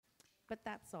but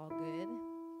that's all good.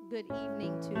 Good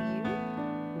evening to you,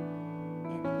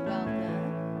 and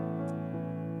welcome.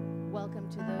 Welcome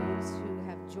to those who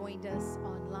have joined us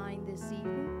online this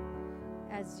evening.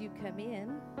 As you come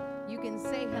in, you can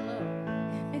say hello.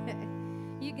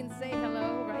 You can say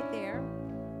hello right there.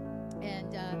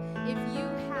 And if you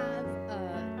have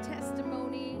a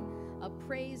testimony, a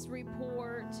praise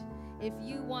report, if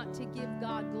you want to give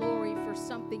God glory for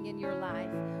something in your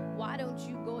life, why don't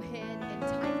you go ahead and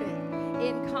type it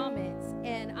in comments,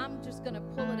 and I'm just going to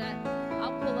pull it up.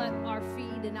 I'll pull up our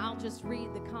feed, and I'll just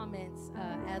read the comments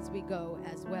as we go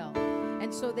as well.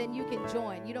 And so then you can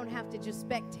join. You don't have to just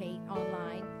spectate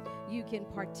online. You can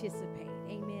participate.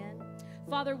 Amen.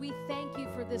 Father, we thank you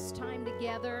for this time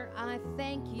together. I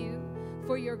thank you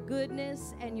for your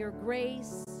goodness and your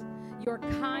grace, your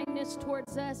kindness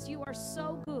towards us. You are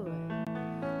so good.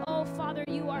 Oh, Father,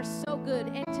 you are so good.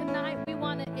 And tonight we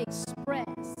want to express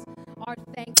our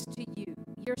thanks to you.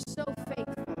 You're so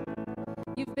faithful.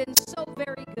 You've been so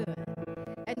very good.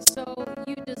 And so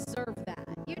you deserve that.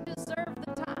 You deserve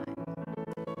the time.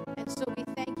 And so we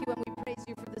thank you and we praise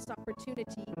you for this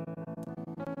opportunity.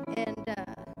 And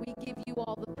we give you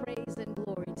all the praise and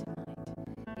glory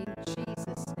tonight. In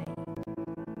Jesus' name.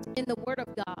 In the Word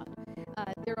of God,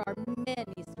 there are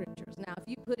many scriptures. Now, if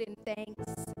you put in thanks,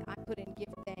 I put in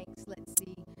give thanks. Let's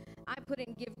see. I put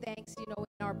in give thanks, in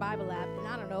our Bible app, and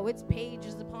I don't know, it's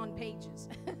pages upon pages.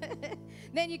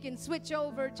 Then you can switch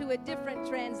over to a different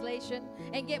translation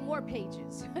and get more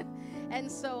pages.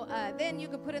 And so then you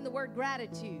can put in the word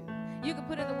gratitude. You can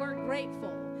put in the word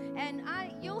grateful. And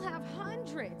you'll have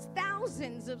hundreds,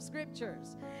 thousands of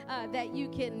scriptures that you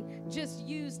can just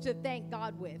use to thank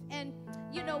God with. And,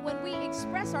 when we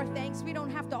express our thanks, we don't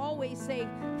have to always say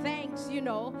thanks,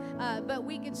 but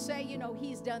we can say,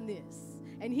 he's done this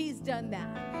and he's done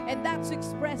that. And that's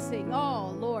expressing, oh,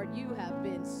 Lord, you have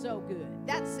been so good.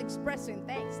 That's expressing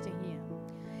thanks to him.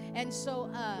 And so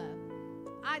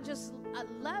I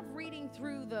love reading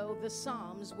through, though, the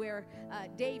Psalms where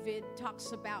David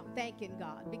talks about thanking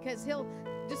God, because he'll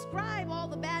describe all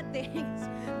the bad things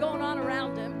going on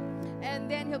around him, and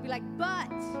then he'll be like,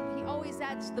 but, he always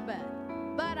adds the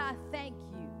but I thank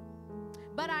you,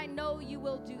 but I know you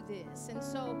will do this. And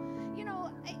so,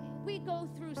 we go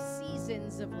through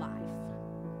seasons of life.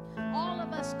 All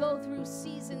of us go through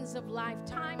seasons of life,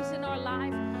 times in our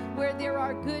life where there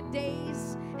are good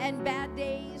days and bad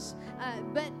days,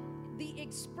 but the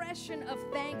expression of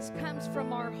thanks comes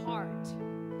from our heart.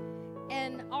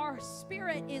 And our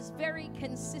spirit is very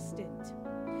consistent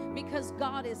because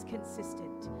God is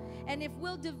consistent. And if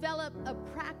we'll develop a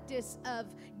practice of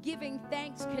giving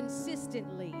thanks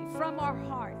consistently from our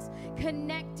hearts,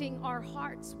 connecting our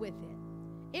hearts with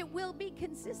it, it will be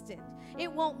consistent. It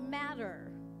won't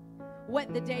matter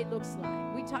what the day looks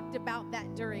like. We talked about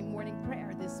that during morning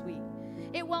prayer this week.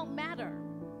 It won't matter.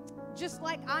 Just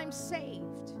like I'm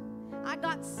saved. I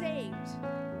got saved,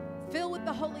 filled with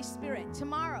the Holy Spirit.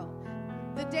 Tomorrow,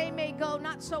 the day may go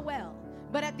not so well.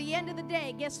 But at the end of the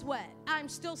day, guess what? I'm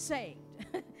still saved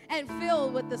and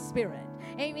filled with the Spirit.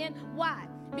 Amen. Why?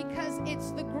 Because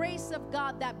it's the grace of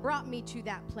God that brought me to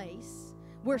that place.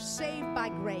 We're saved by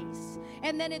grace.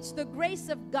 And then it's the grace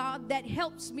of God that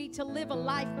helps me to live a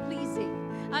life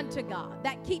pleasing unto God,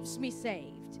 that keeps me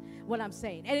saved, what I'm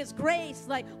saying. And it's grace,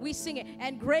 like we sing it,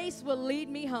 and grace will lead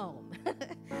me home.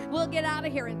 We'll get out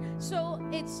of here. And so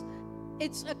it's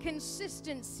a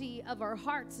consistency of our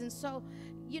hearts. And so,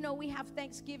 we have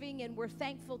Thanksgiving, and we're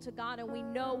thankful to God, and we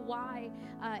know why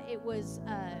it was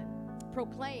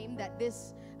proclaimed that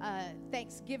this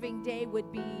Thanksgiving Day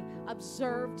would be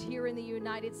observed here in the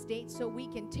United States, so we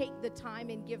can take the time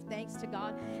and give thanks to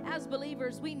God. As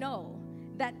believers, we know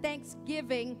that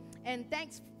Thanksgiving and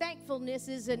thankfulness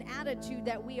is an attitude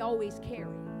that we always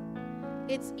carry.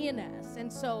 It's in us.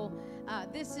 And so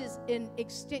this is an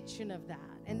extension of that,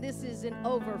 and this is an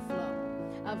overflow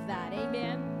of that.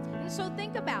 Amen. And so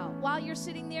think about, while you're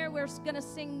sitting there, we're going to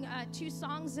sing 2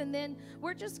 songs, and then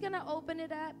we're just going to open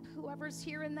it up. Whoever's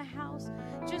here in the house,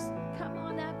 just come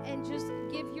on up and just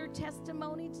give your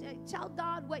testimony. Tell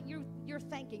God what you're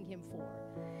thanking him for.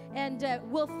 And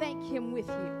we'll thank him with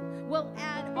you. We'll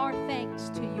add our thanks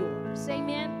to yours.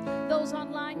 Amen. Those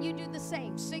online, you do the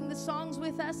same. Sing the songs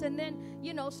with us, and then,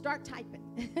 start typing.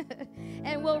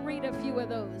 And we'll read a few of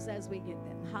those as we get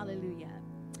them. Hallelujah.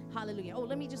 Hallelujah. Oh,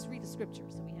 let me just read the scripture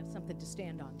so we have something to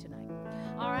stand on tonight.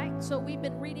 All right, so we've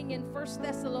been reading in 1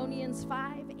 Thessalonians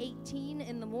 5:18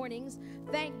 in the mornings.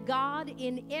 Thank God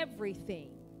in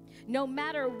everything, no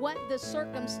matter what the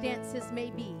circumstances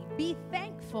may be. Be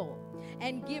thankful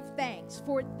and give thanks,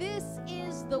 for this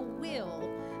is the will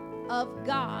of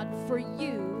God for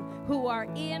you who are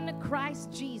in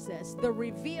Christ Jesus, the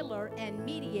revealer and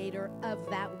mediator of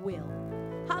that will.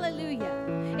 Hallelujah.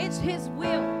 It's His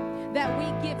will that we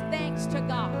give thanks to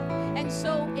God. And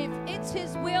so if it's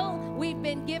His will, we've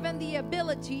been given the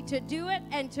ability to do it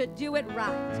and to do it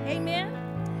right. Amen.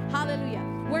 Hallelujah.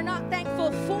 We're not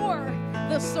thankful for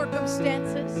the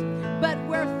circumstances, but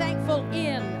we're thankful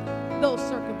in those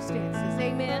circumstances.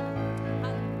 Amen.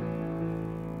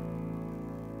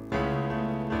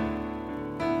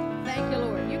 Thank you,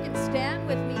 Lord. You can stand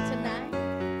with me tonight.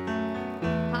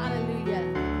 Hallelujah.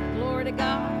 Glory to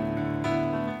God.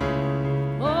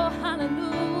 Oh,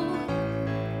 hallelujah.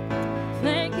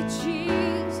 Thank you,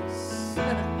 Jesus.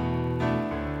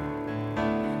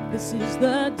 This is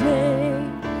the day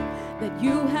that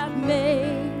you have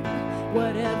made.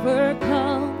 Whatever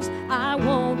comes, I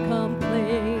won't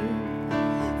complain.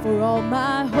 For all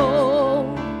my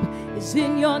hope is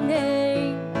in your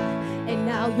name, and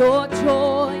now your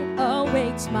joy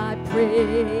awaits my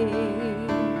praise.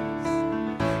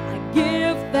 I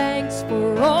give thanks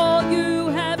for all you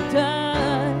have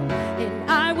done,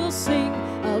 and I will sing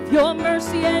of your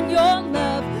mercy and your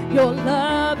love. Your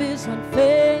love is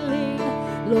unfailing.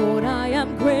 Lord, I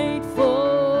am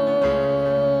grateful.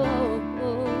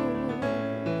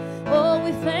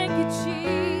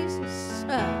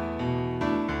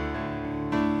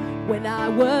 When I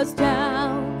was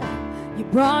down, you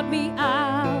brought me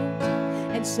out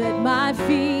and set my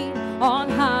feet on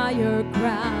higher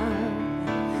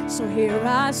ground. So here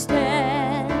I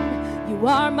stand, you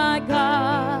are my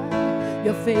God,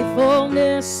 your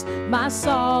faithfulness, my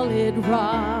solid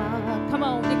rock. Come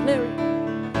on, declare it.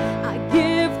 I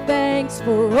give thanks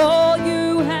for all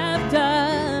you have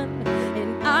done,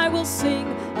 and I will sing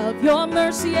of your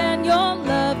mercy and your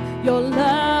love. Your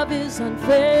love is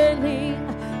unfailing.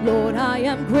 Lord, I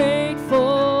am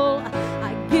grateful.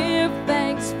 I give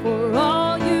thanks for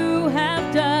all you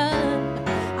have done.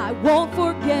 I won't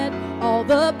forget all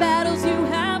the battles you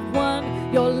have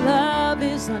won. Your love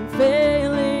is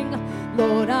unfailing.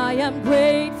 Lord, I am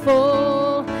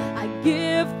grateful. I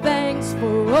give thanks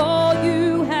for all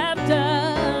you have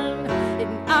done.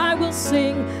 And I will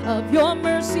sing of your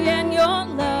mercy and your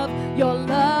love. Your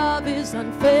love is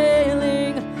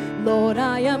unfailing. Lord,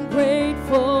 I am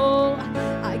grateful.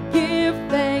 I give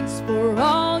thanks for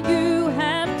all you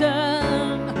have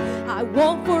done. I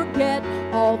won't forget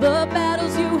all the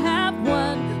battles you have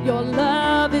won. Your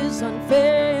love is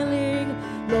unfailing.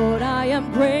 Lord, I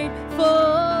am grateful.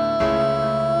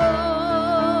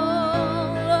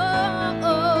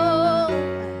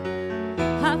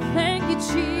 I thank you,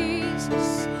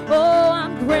 Jesus. Oh,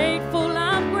 I'm grateful.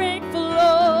 I'm grateful,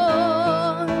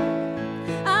 Lord.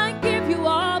 I give you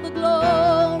all the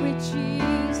glory,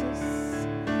 Jesus.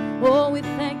 Oh, we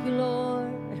thank you,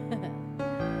 Lord.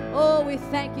 Oh, we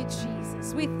thank you,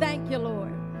 Jesus. We thank you,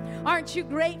 Lord. Aren't you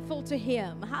grateful to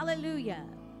Him? Hallelujah.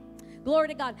 Glory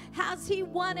to God. Has He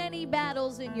won any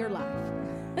battles in your life?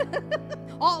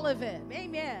 All of them.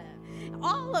 Amen.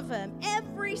 All of them.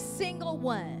 Every single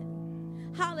one.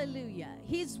 Hallelujah.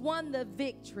 He's won the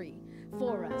victory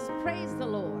for us. Praise the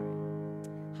Lord.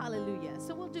 Hallelujah.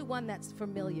 So we'll do one that's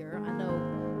familiar. I know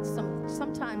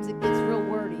sometimes it gets real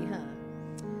wordy, huh?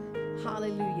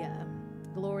 Hallelujah.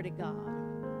 Glory to God.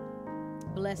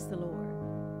 Bless the Lord.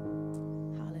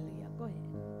 Hallelujah. Go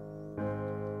ahead.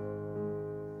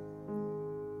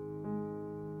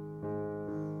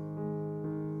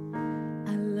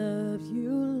 I love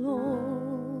you, Lord.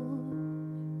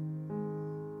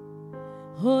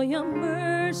 Oh, your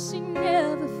mercy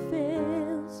never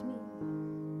fails me.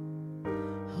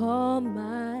 All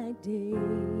my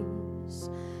days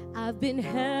I've been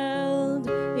held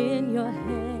in your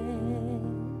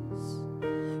hands.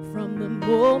 From the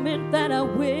moment that I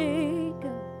wake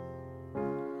up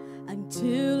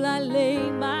until I lay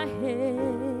my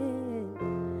head,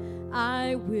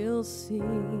 I will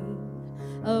sing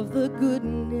of the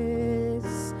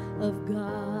goodness of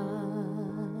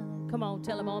God. Come on,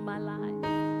 tell Him all my life.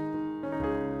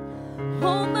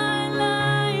 All my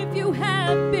life you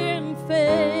have been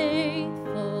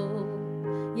faithful.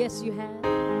 Yes, you have.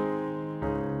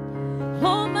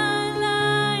 All my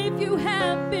life you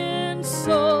have been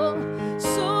so,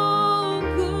 so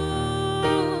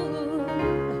good.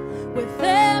 With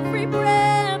every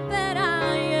breath that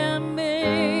I am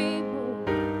able,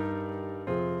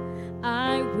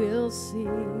 I will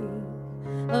sing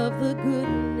of the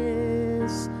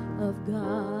goodness of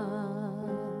God.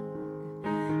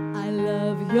 I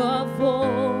love your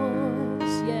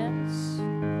voice, yes.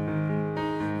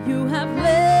 You have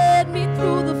led me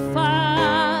through the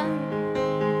fire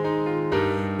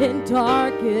in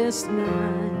darkest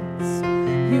nights.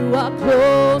 You You are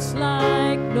close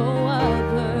like no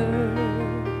other.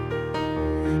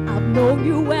 I've known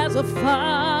you as a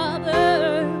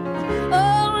father.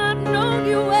 Oh, I've known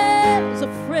you as a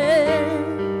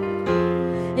friend.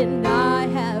 And I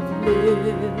have lived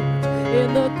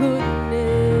in the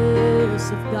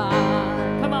goodness of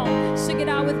God. Come on, sing it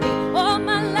out with me. All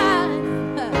my life,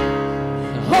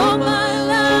 all my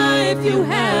life you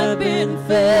have been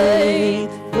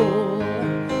faithful.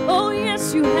 Oh,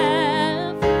 yes, you have.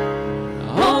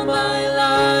 All my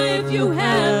life you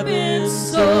have been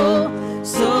so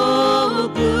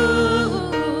good.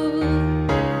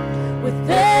 With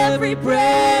every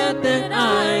breath that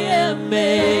I am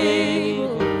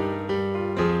able,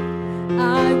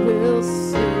 I will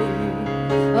sing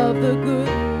of the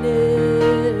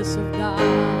goodness of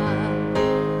God.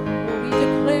 Will we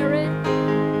declare it?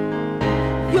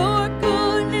 Your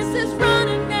goodness is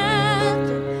running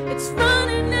after, it's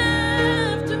running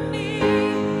after me.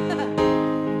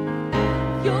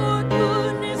 Your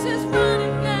goodness is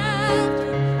running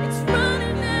after, it's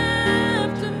running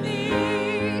after me.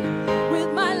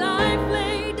 With my life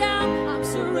laid down, I'm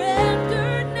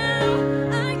surrendered now.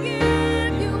 I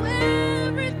give you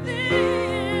everything.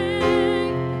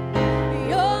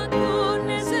 Your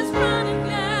goodness is running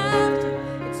after,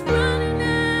 it's running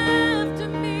after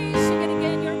me. Sing it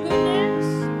again, your goodness.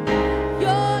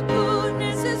 Your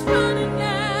goodness is running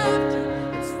after,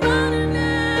 it's running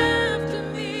after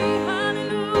me.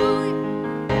 Hallelujah.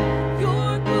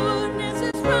 Your goodness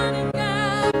is running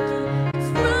after, it's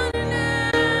running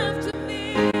after me.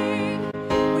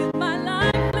 With my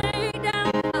life laid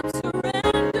down, I'm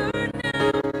surrendered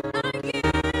now. I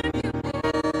give you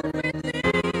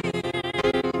everything.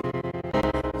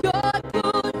 Your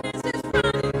goodness is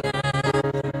running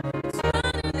after, it's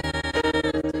running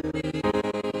after me.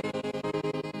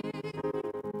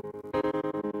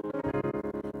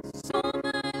 So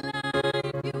my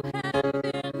life you have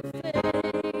been faithful. Thank you,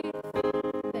 Jesus.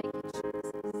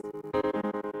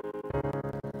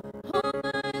 All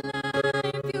my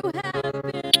life you have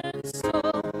been so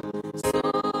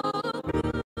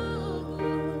good.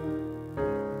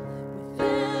 With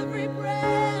every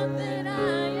breath that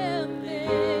I am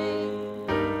able,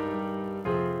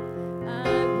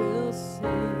 I will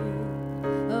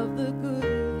sing of the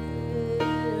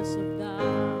goodness of God.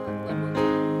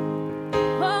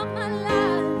 One more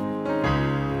time.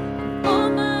 All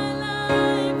my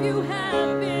life you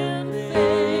have been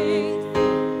faithful.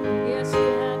 Yes, you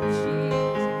have,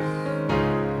 Jesus.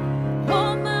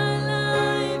 All my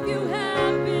life you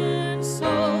have been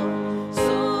so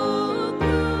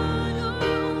good.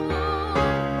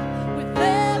 With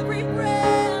every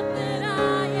breath that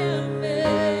I am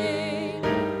able,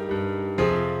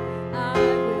 I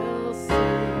will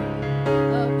sing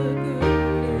of the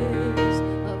goodness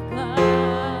of God.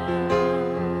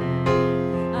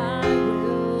 I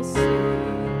will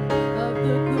sing of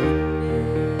the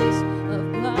goodness of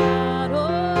God. Oh,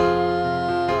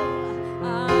 I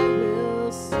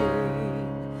will sing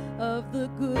of the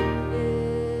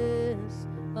goodness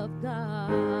of God.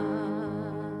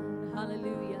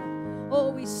 Hallelujah.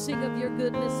 Oh, we sing of your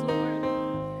goodness,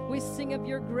 Lord. We sing of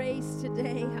your grace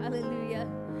today. Hallelujah.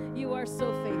 You are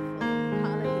so faithful.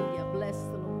 Hallelujah. Bless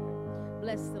the Lord.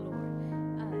 Bless the Lord.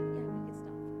 Yeah, we can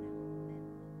stop for now.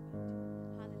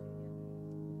 Hallelujah.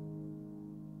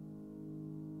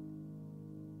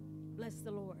 Bless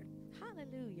the Lord.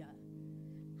 Hallelujah.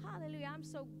 Hallelujah. I'm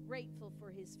so grateful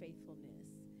for his faithfulness.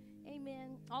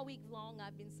 Amen. All week long,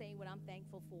 I've been saying what I'm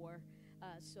thankful for.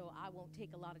 So I won't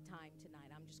take a lot of time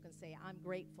tonight. I'm just going to say I'm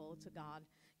grateful to God,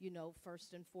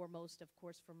 first and foremost, of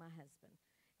course, for my husband.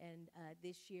 And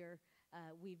this year,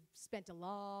 we've spent a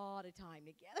lot of time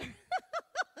together.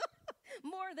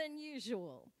 More than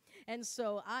usual. And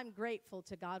so I'm grateful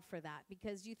to God for that,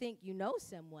 because you think you know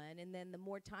someone, and then the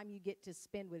more time you get to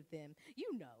spend with them,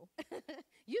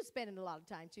 you spend a lot of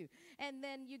time too. And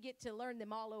then you get to learn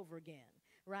them all over again,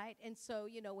 right? And so,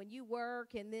 when you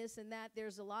work and this and that,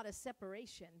 there's a lot of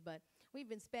separation, but we've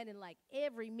been spending like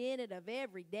every minute of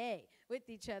every day with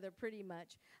each other pretty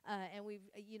much. And we've,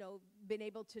 been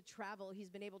able to travel. He's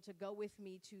been able to go with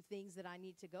me to things that I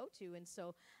need to go to. And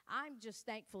so I'm just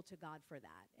thankful to God for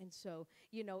that. And so,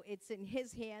 it's in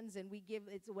his hands, and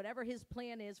it's whatever his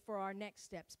plan is for our next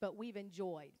steps. But we've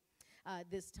enjoyed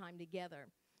this time together.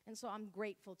 And so I'm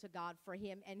grateful to God for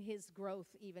him and his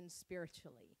growth even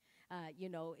spiritually.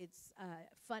 It's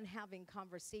fun having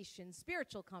conversations,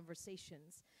 spiritual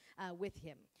conversations with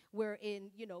him. Where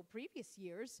in, previous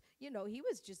years, he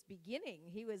was just beginning.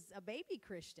 He was a baby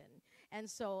Christian. And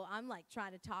so I'm like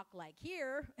trying to talk like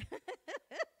here.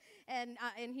 And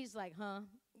he's like, huh?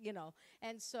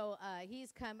 And so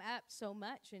he's come up so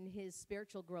much in his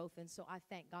spiritual growth, and so I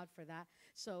thank God for that.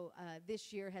 So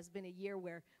this year has been a year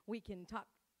where we can talk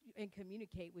and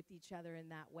communicate with each other in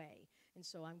that way. And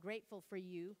so I'm grateful for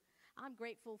you. I'm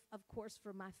grateful, of course,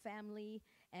 for my family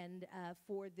and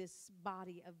for this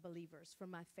body of believers, for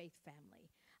my faith family.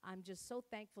 I'm just so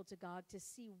thankful to God to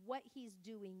see what he's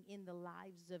doing in the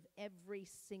lives of every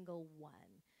single one.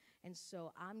 And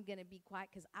so I'm going to be quiet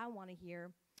because I want to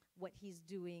hear what he's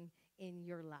doing in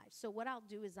your life. So what I'll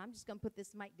do is I'm just going to put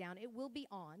this mic down. It will be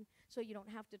on, so you don't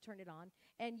have to turn it on.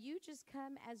 And you just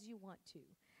come as you want to.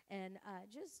 And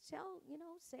just say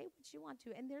what you want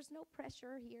to. And there's no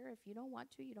pressure here. If you don't want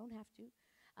to, you don't have to.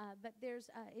 But there's,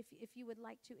 if you would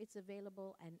like to, it's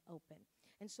available and open.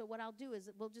 And so what I'll do is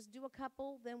we'll just do a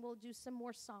couple, then we'll do some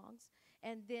more songs.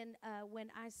 And then when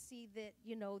I see that,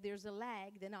 there's a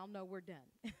lag, then I'll know we're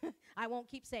done. I won't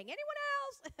keep saying, anyone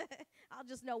else? I'll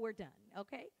just know we're done,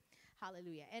 okay?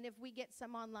 Hallelujah. And if we get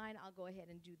some online, I'll go ahead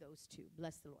and do those too.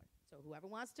 Bless the Lord. So whoever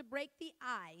wants to break the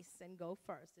ice and go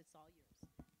first, it's all yours.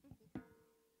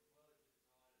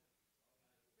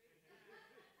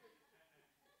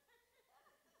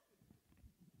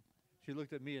 She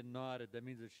looked at me and nodded. That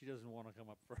means that she doesn't want to come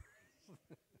up first.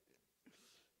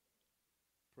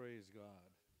 Praise God.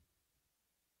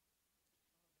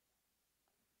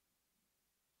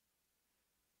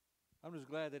 I'm just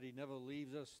glad that he never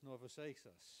leaves us nor forsakes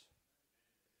us,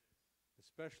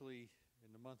 especially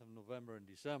in the month of November and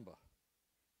December.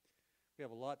 We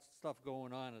have a lot of stuff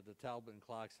going on at the Talbot and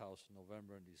Clark's house in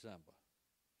November and December.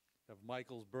 We have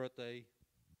Michael's birthday,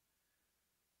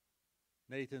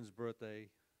 Nathan's birthday,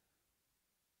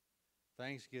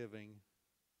 Thanksgiving,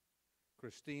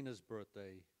 Christina's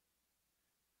birthday,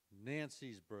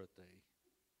 Nancy's birthday,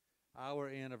 our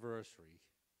anniversary,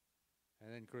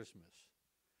 and then Christmas.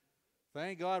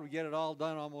 Thank God we get it all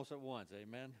done almost at once,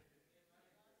 amen?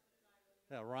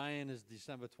 Yeah, Ryan is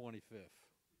December 25th.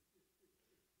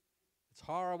 It's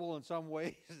horrible in some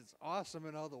ways, it's awesome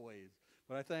in other ways,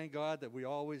 but I thank God that we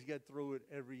always get through it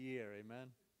every year, amen?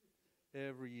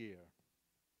 Every year.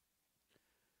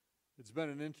 It's been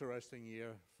an interesting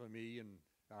year for me and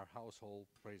our household,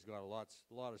 praise God, a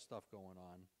lot of stuff going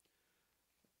on.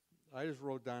 I just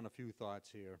wrote down a few thoughts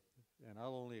here, and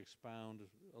I'll only expound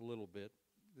a little bit.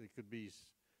 It could be,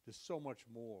 there's so much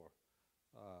more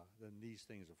than these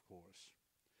things, of course.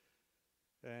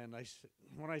 And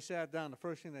when I sat down, the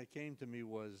first thing that came to me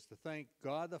was to thank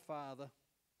God the Father,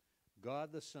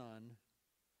 God the Son,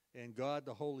 and God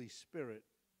the Holy Spirit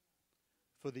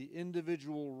for the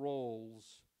individual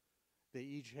roles they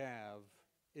each have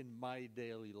in my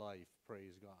daily life,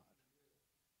 praise God.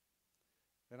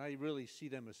 And I really see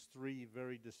them as three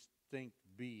very distinct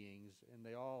beings, and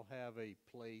they all have a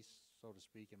place, so to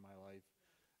speak, in my life.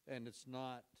 And it's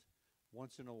not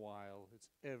once in a while, it's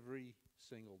every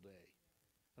single day.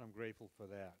 And I'm grateful for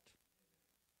that.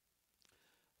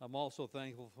 I'm also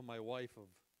thankful for my wife of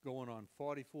going on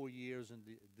 44 years in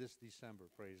this December,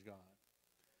 praise God.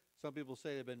 Some people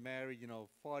say they've been married,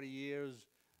 40 years,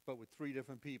 but with 3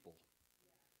 different people.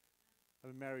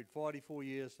 I've been married 44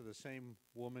 years to the same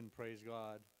woman, praise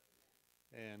God,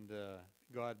 and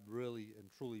God really and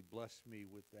truly blessed me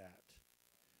with that.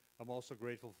 I'm also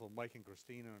grateful for Mike and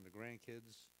Christina and the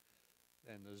grandkids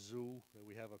and the zoo that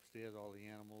we have upstairs, all the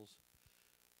animals.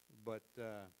 But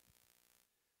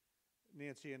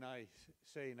Nancy and I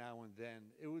say now and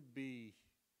then, it would be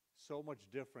so much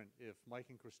different if Mike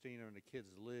and Christina and the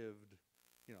kids lived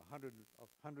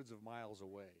hundreds of miles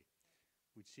away.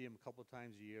 We'd see them a couple of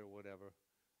times a year or whatever.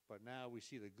 But now we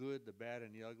see the good, the bad,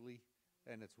 and the ugly.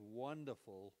 And it's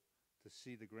wonderful to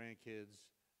see the grandkids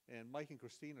and Mike and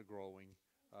Christina growing,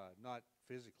 not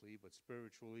physically, but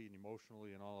spiritually and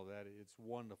emotionally and all of that. It's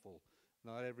wonderful.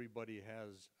 Not everybody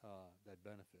has that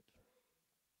benefit.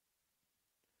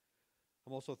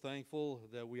 I'm also thankful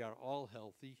that we are all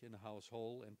healthy in the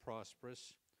household and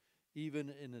prosperous,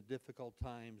 even in the difficult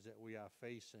times that we are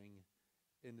facing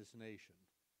in this nation.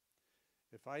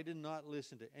 If I did not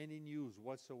listen to any news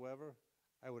whatsoever,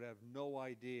 I would have no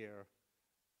idea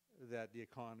that the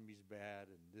economy's bad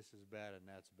and this is bad and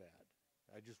that's bad.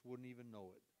 I just wouldn't even know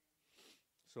it.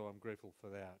 So I'm grateful for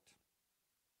that.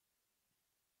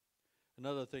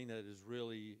 Another thing that is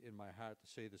really in my heart to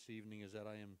say this evening is that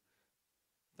I am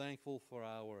thankful for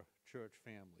our church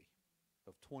family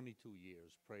of 22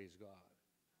 years, praise God.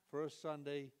 First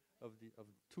Sunday of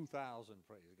 2000,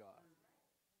 praise God.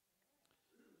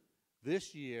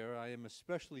 This year, I am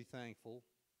especially thankful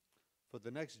for the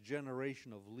next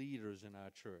generation of leaders in our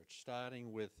church,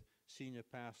 starting with Senior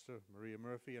Pastor Maria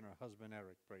Murphy and her husband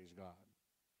Eric, praise God.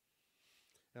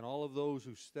 and all of those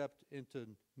who stepped into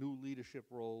new leadership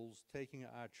roles, taking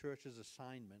our church's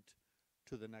assignment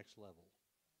to the next level.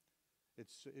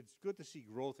 It's good to see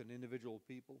growth in individual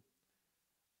people,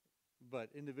 but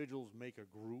individuals make a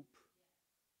group,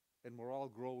 and we're all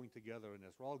growing together in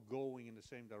this. We're all going in the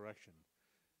same direction.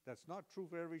 That's not true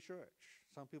for every church.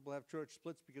 Some people have church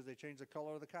splits because they change the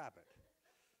color of the carpet,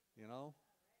 you know?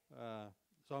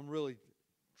 So I'm really,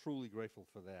 truly grateful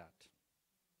for that.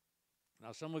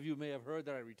 Now, some of you may have heard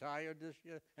that I retired this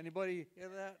year. Anybody hear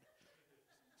that?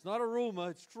 It's not a rumor,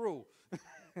 it's true.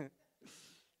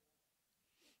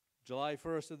 July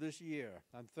 1st of this year.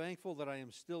 I'm thankful that I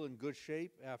am still in good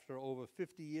shape after over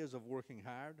 50 years of working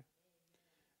hard,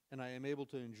 and I am able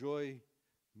to enjoy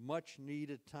much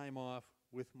needed time off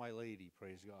with my lady,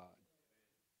 praise God.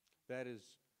 That is,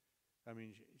 I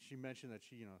mean, she mentioned that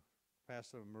she,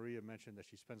 Pastor Maria mentioned that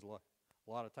she spends a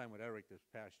lot of time with Eric this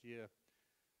past year.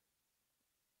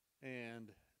 And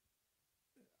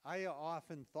I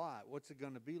often thought, what's it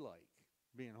going to be like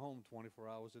being home 24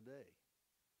 hours a day?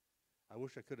 I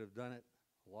wish I could have done it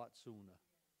a lot sooner.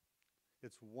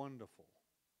 It's wonderful.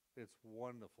 It's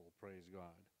wonderful, praise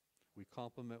God. We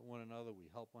complement one another. We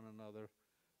help one another.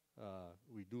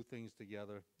 We do things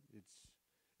together.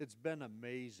 It's been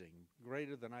amazing,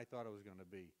 greater than I thought it was going to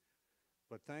be.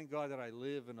 But thank God that I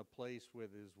live in a place where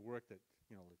there's work that,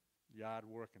 yard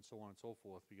work and so on and so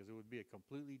forth, because it would be a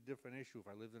completely different issue if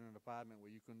I lived in an apartment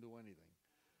where you couldn't do anything.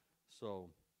 So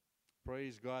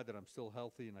praise God that I'm still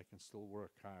healthy and I can still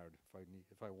work hard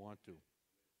if I want to.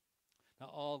 Now,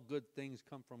 all good things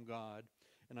come from God,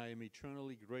 and I am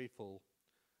eternally grateful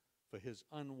for his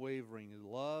unwavering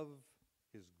love,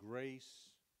 his grace,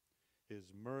 his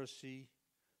mercy,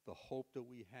 the hope that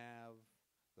we have,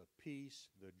 the peace,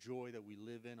 the joy that we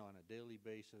live in on a daily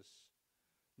basis,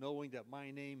 knowing that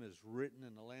my name is written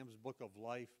in the Lamb's Book of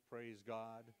Life, praise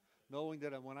God, knowing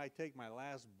that when I take my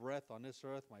last breath on this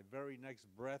earth, my very next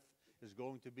breath is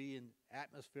going to be in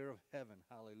atmosphere of heaven,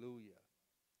 hallelujah.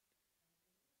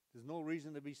 There's no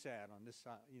reason to be sad on this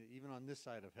side, even on this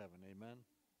side of heaven, amen.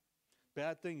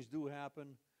 Bad things do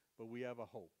happen, but we have a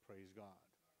hope, praise God.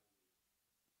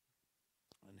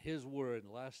 And his word,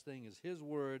 the last thing is his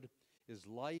word is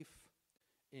life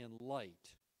and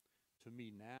light to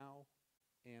me now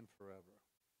and forever.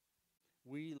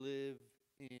 We live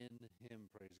in him,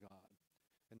 praise God.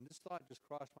 And this thought just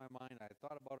crossed my mind. I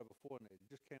thought about it before, and it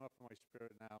just came up in my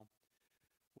spirit now.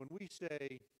 When we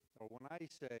say, or when I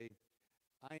say,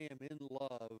 I am in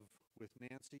love with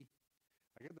Nancy,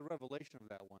 I get the revelation of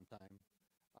that one time.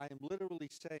 I am literally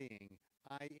saying,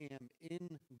 I am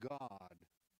in God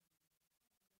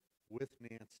with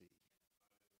Nancy.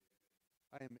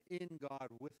 I am in God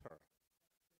with her.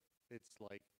 It's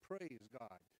like, praise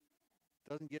God.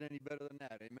 Doesn't get any better than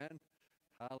that, amen?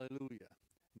 Hallelujah.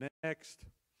 Next.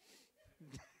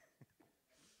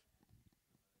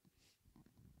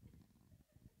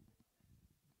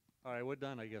 All right, we're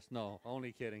done, I guess. No,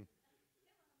 only kidding.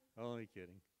 Only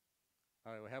kidding.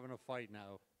 All right, we're having a fight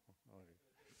now. All right.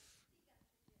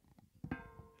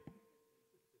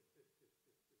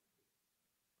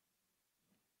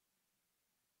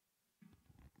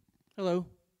 Hello.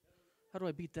 How do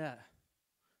I beat that?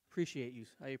 Appreciate you.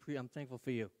 I'm thankful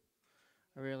for you.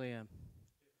 I really am.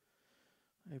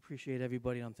 I appreciate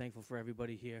everybody. I'm thankful for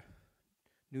everybody here.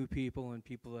 New people and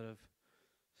people that have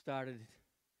started.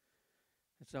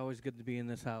 It's always good to be in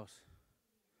this house.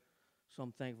 So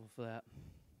I'm thankful for that.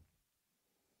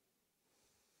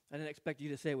 I didn't expect you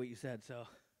to say what you said, so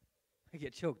I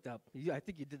get choked up. I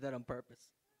think you did that on purpose.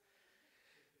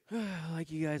 Like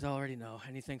you guys already know,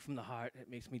 anything from the heart, it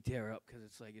makes me tear up because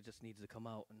it's like it just needs to come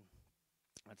out, and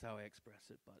that's how I express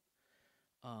it. But,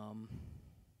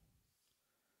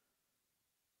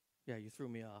 yeah, you threw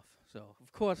me off. So,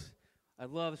 of course, I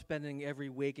love spending every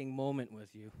waking moment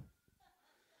with you.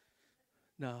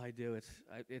 No, I do.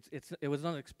 It was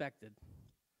unexpected.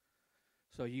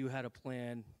 So you had a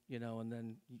plan, and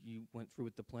then you went through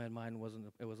with the plan. Mine wasn't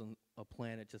a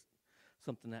plan. It's just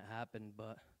something that happened,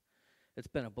 but it's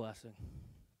been a blessing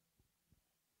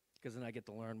because then I get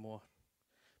to learn more.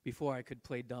 Before I could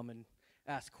play dumb and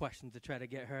ask questions to try to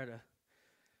get her to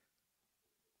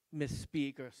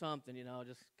misspeak or something,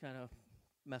 just kind of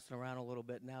messing around a little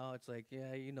bit. Now it's like,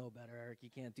 yeah, you know better, Eric. You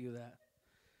can't do that.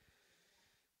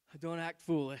 Don't act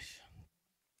foolish.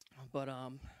 But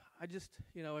I just,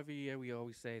 every year we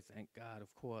always say, thank God,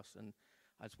 of course. And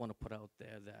I just want to put out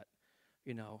there that,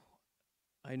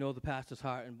 I know the pastor's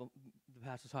heart and the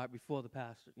pastor's heart before the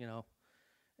pastor,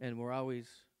 and we're always,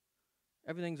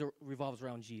 everything revolves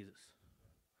around Jesus.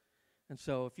 And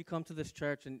so if you come to this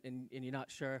church and you're not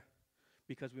sure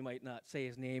because we might not say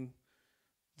his name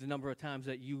the number of times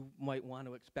that you might want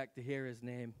to expect to hear his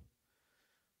name.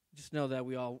 Just know that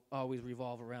we all always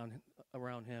revolve around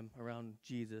him, around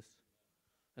Jesus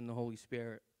and the Holy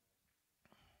Spirit.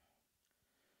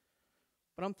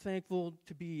 But I'm thankful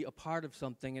to be a part of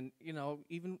something, and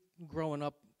even growing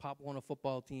up, Pop won a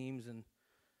football teams, and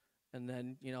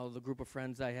then the group of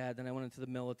friends I had. Then I went into the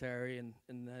military, and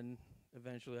then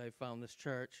eventually I found this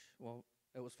church. Well,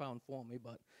 it was found for me,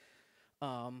 but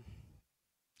I've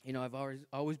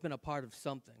always been a part of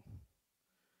something,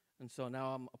 and so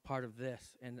now I'm a part of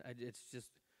this, and it's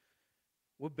just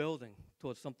we're building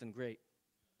towards something great,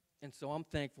 and so I'm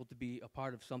thankful to be a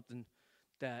part of something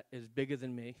that is bigger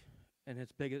than me. And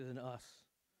it's bigger than us.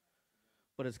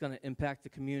 But it's going to impact the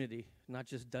community, not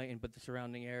just Dighton, but the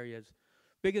surrounding areas.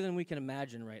 Bigger than we can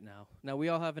imagine right now. Now, we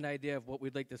all have an idea of what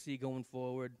we'd like to see going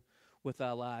forward with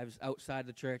our lives outside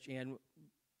the church and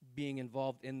being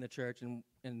involved in the church and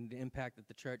the impact that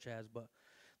the church has. But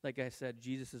like I said,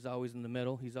 Jesus is always in the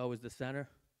middle. He's always the center.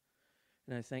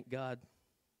 And I thank God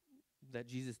that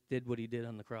Jesus did what he did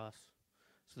on the cross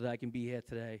so that I can be here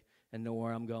today and know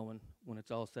where I'm going when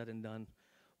it's all said and done.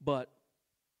 But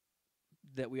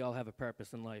that we all have a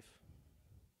purpose in life.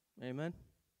 Amen?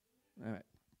 All right.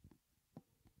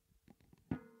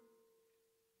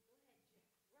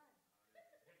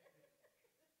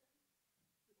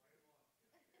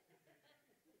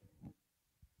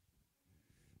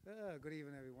 Good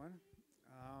evening, everyone.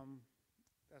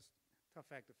 That's a tough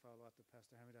act to follow after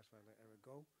Pastor Henry. That's why I let Eric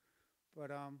go. But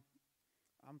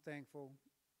I'm thankful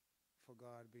for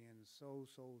God being so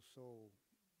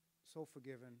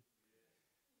forgiving,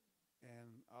 and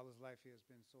all his life he has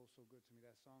been so good to me.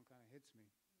 That song kind of hits me,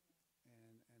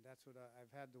 and that's what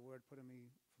I've had the word put in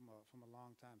me from a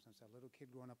long time, since a little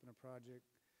kid growing up in a project.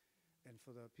 And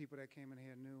for the people that came in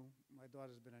here new, my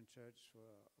daughter's been in church for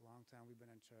a long time. We've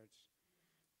been in church,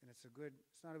 and it's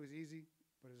not always easy,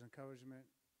 but it's encouragement.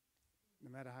 No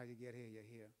matter how you get here,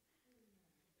 you're here.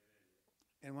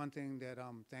 And one thing that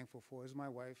I'm thankful for is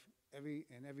my wife,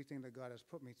 everything that God has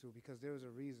put me through, because there is a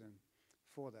reason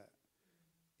for that.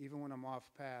 Even when I'm off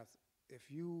path, if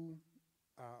you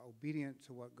are obedient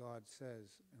to what God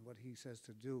says and what he says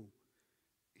to do,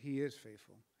 he is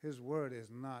faithful. His word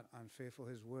is not unfaithful.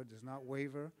 His word does not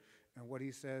waver, and what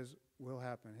he says will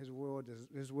happen. His word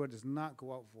does not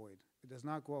go out void. It does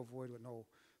not go out void with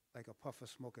like a puff of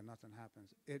smoke and nothing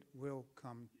happens. It will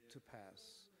come to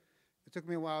pass. It took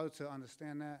me a while to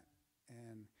understand that,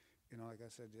 and like I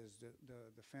said, there's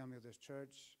the family of this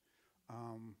church,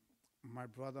 my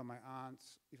brother, my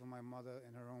aunts, even my mother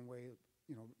in her own way,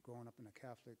 growing up in a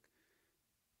Catholic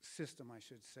system, I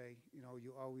should say.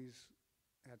 You always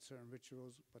had certain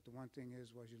rituals, but the one thing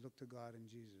was you look to God and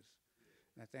Jesus.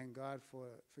 And I thank God for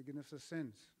forgiveness of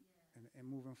sins and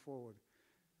moving forward.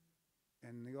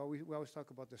 And we always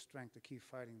talk about the strength to keep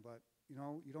fighting, but you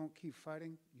don't keep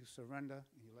fighting, you surrender,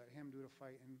 and you let him do the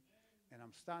fighting. And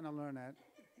I'm starting to learn that.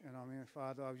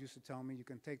 Father always used to tell me, you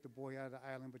can take the boy out of the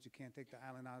island, but you can't take the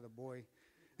island out of the boy.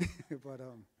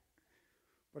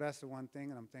 but that's the one thing,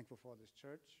 and I'm thankful for this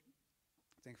church.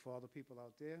 Thankful for all the people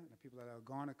out there, and the people that are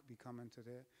going to be coming to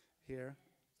here.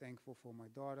 Thankful for my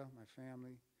daughter, my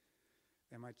family,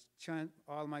 and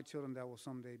all my children that will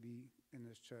someday be in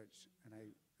this church. And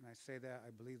I say that,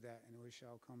 I believe that, and it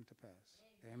shall come to pass.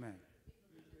 Amen.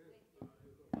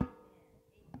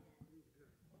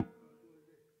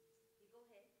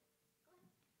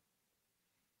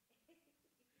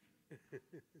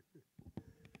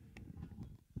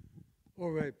 All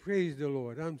right, praise the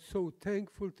Lord. I'm so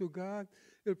thankful to God.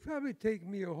 It'll probably take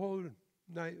me a whole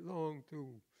night long to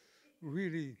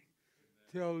really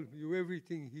tell you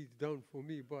everything he's done for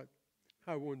me, but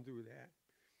I won't do that.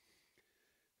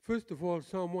 First of all,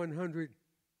 Psalm 100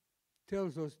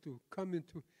 tells us to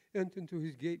enter into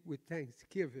his gate with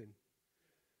thanksgiving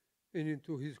and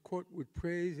into his court with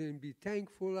praise, and be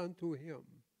thankful unto him,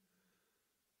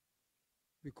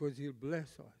 because he'll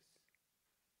bless us.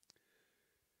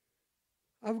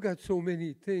 I've got so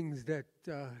many things that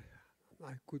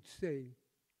I could say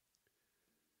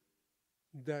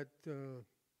that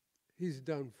he's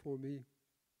done for me.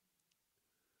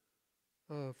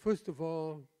 First of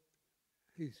all,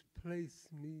 he's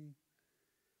placed me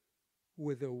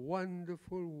with a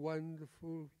wonderful,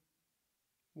 wonderful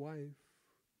wife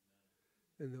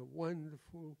and a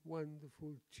wonderful,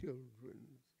 wonderful children.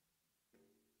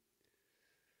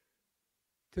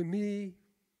 To me,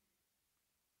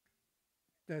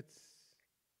 that's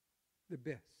the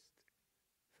best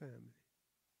family.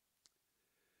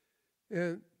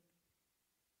 And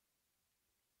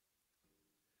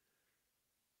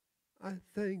I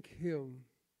thank him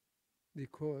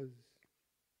because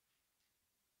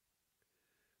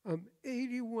I'm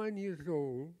 81 years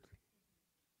old,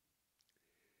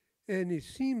 and it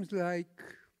seems like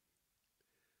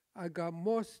I got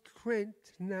more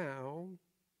strength now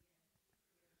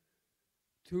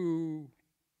to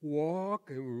walk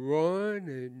and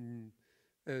run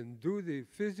and do the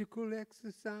physical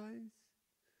exercise.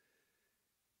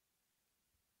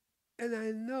 And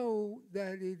I know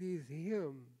that it is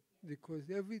Him, because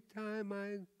every time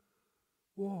I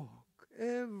walk,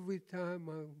 every time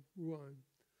I run,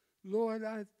 Lord,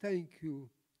 I thank you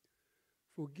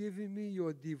for giving me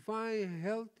your divine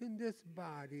health in this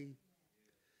body,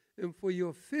 and for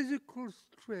your physical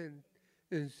strength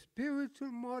and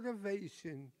spiritual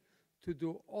motivation to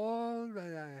do all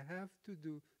that I have to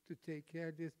do to take care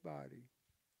of this body.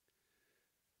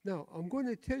 Now, I'm going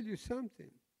to tell you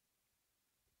something.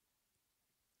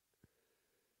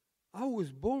 I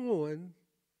was born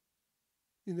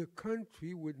in a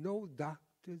country with no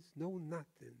doctors, no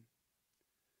nothing,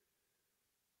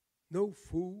 no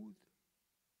food.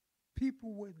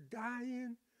 People were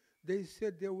dying. They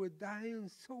said they were dying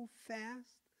so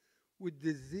fast with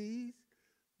disease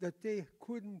that they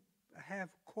couldn't have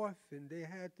coffin. They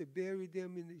had to bury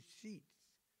them in the sheets.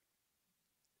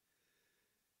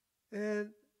 And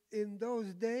in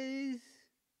those days,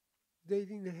 they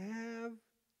didn't have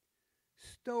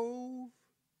stove.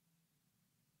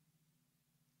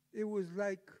 It was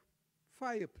like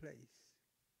fireplace.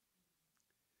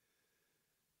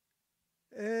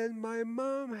 And my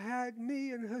mom had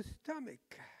me in her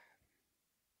stomach.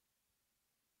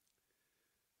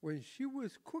 When she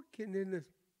was cooking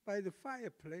by the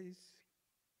fireplace,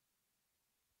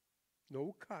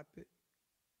 no carpet.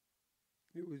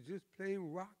 It was just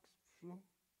plain rocks floor.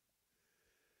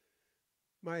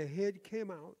 My head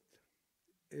came out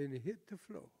and hit the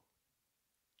floor.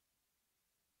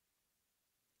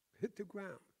 Hit the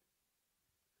ground.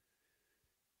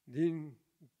 Didn't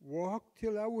walk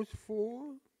till I was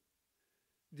 4.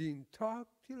 Didn't talk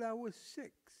till I was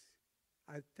 6.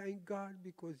 I thank God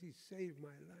because He saved my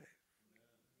life.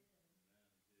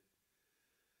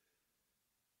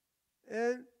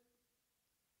 And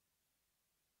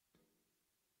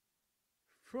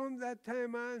from that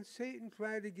time on, Satan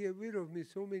tried to get rid of me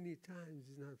so many times,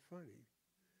 it's not funny.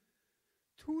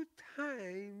 2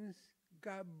 times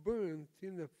got burnt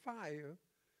in the fire,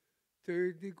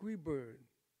 3rd-degree burn.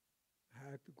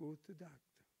 I had to go to the doctor.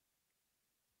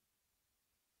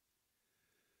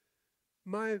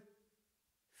 My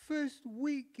first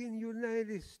week in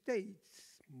United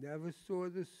States, never saw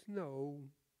the snow.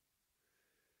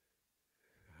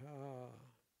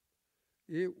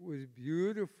 It was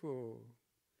beautiful.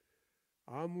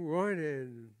 I'm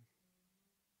running,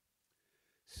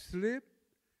 slipped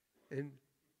and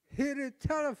hit a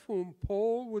telephone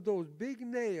pole with those big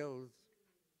nails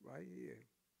right here.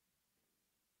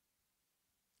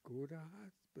 Go to the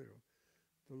hospital.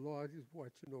 The Lord is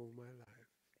watching over my life.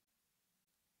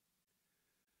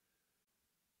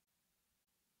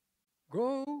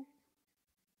 Go.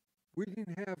 We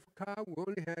didn't have a car. We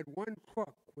only had 1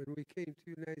 truck when we came to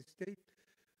the United States.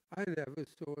 I never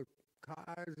saw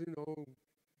cars, on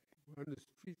the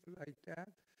street like that.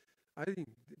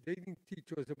 They didn't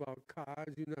teach us about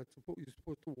cars. You're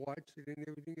supposed to watch it and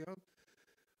everything else.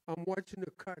 I'm watching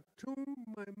a cartoon.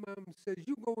 My mom says,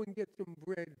 "You go and get some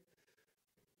bread,"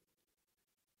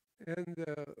 and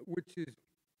which is,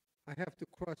 I have to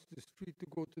cross the street to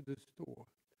go to the store.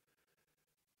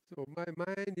 So my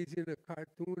mind is in a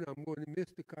cartoon. I'm going to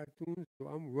miss the cartoon, so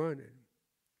I'm running.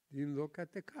 Didn't look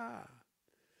at the car.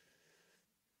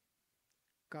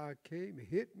 Car came,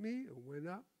 hit me, and went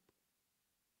up.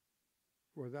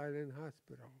 Rhode Island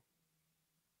Hospital.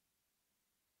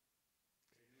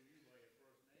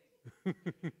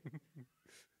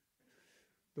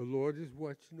 The Lord is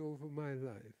watching over my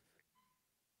life.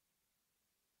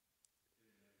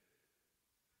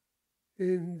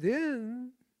 And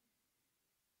then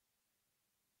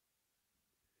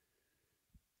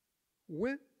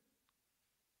went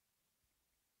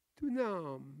to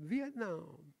Nam,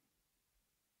 Vietnam.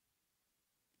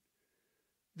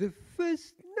 The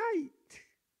first night,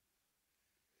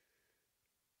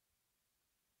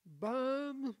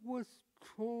 bombs was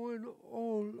thrown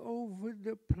all over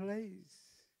the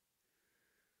place.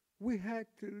 We had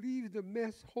to leave the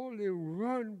mess hall and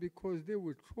run because they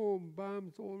were throwing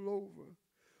bombs all over.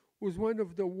 It was one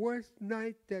of the worst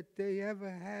nights that they ever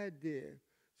had there.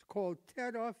 It's called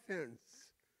Tet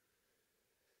Offense.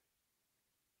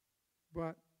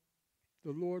 But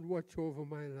the Lord watched over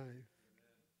my life.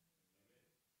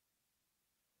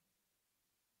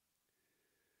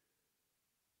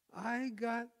 I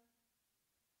got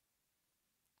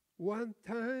one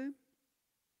time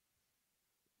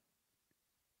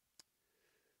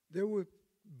there were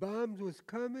bombs was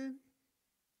coming.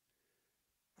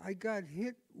 I got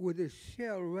hit with a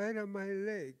shell right on my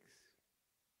legs.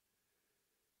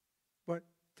 But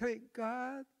thank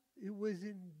God it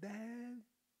wasn't bad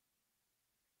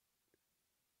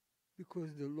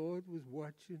because the Lord was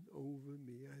watching over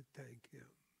me. I thank him.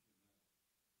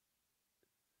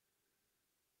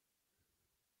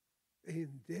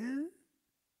 And then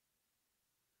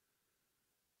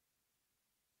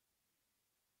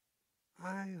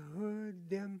I heard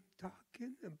them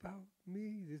talking about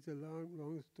me. There's a long,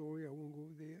 long story. I won't go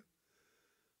there.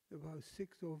 About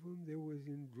 6 of them, they was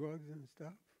in drugs and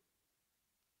stuff.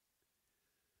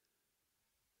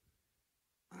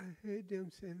 I heard them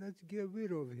say, let's get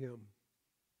rid of him.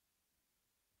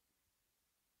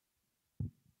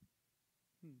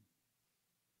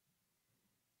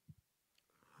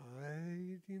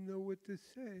 I didn't know what to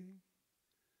say.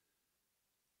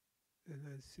 And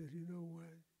I said, you know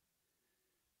what?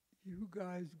 You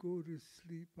guys go to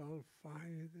sleep, I'll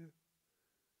fire the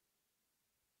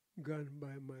gun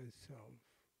by myself.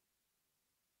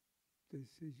 They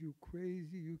said, you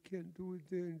crazy, you can't do it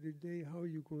during the day, how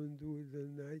you going to do it the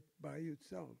night by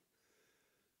yourself?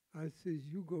 I said,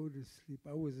 you go to sleep.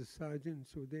 I was a sergeant,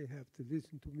 so they have to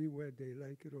listen to me whether they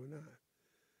like it or not.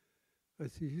 I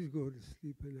said, you go to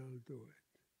sleep and I'll do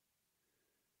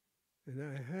it. And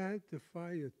I had to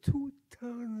fire 2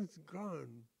 tons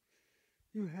gun.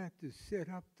 You had to set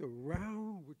up the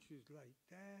round, which is like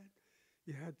that.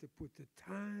 You had to put the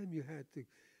time. You had to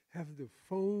have the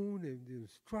phone and the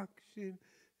instruction.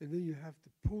 And then you have to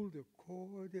pull the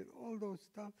cord and all those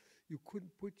stuff. You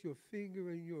couldn't put your finger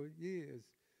in your ears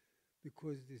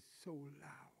because it's so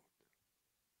loud.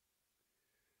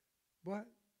 But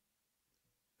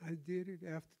I did it.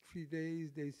 After 3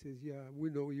 days, they said, yeah, we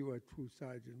know you are a true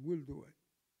sergeant. We'll do it.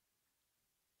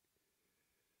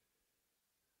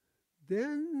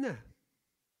 Then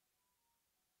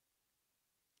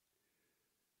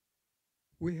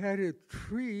we had a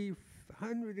tree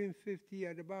 150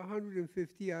 at about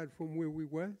 150 yards from where we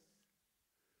was.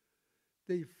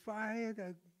 They fired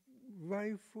a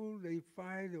rifle, they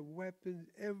fired a weapon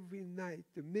every night.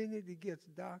 The minute it gets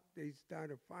dark, they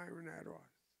started firing at us.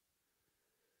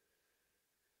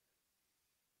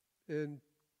 And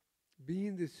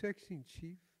being the section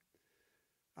chief,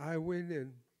 I went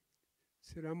and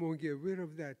said, I'm going to get rid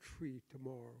of that tree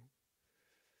tomorrow.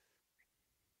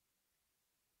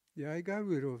 Yeah, I got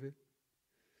rid of it.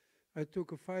 I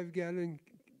took a 5-gallon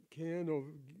can of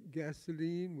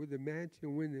gasoline with a match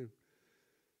and went and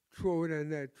threw it on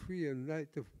that tree and light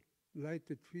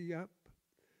the tree up.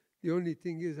 The only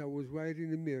thing is I was right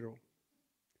in the middle.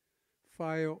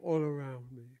 Fire all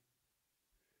around me.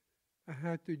 I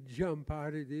had to jump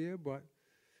out of there, but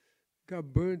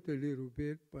got burnt a little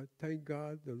bit, but thank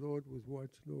God the Lord was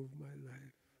watching over my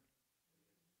life.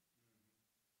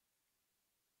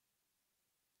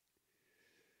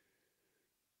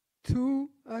 Two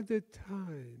other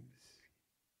times,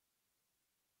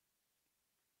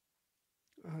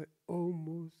 I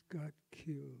almost got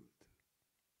killed.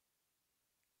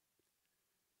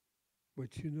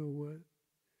 But you know what?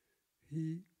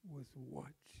 He was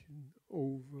watching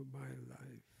over my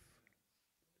life.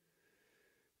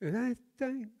 And I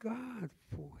thank God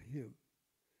for him.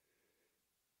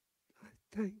 I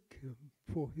thank him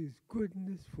for his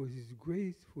goodness, for his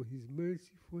grace, for his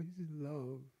mercy, for his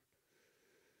love.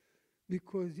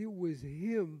 Because it was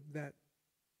him that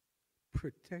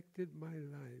protected my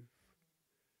life.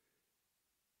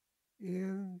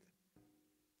 And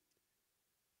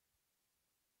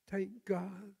thank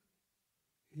God,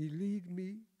 he led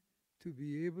me to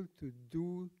be able to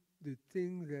do the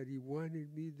things that he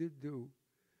wanted me to do.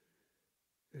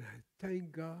 And I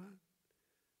thank God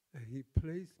that he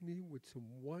placed me with some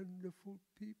wonderful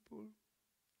people.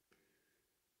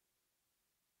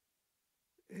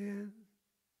 And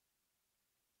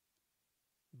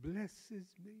blesses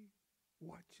me,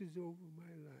 watches over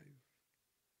my life.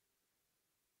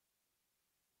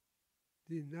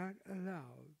 Did not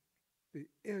allow the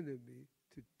enemy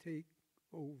to take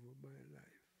over my life.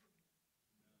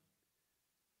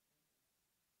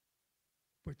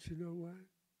 But you know what?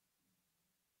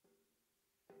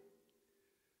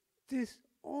 This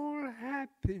all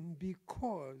happened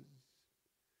because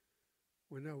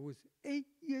when I was 8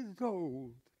 years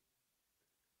old,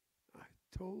 I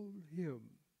told him,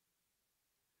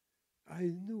 I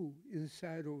knew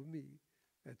inside of me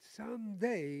that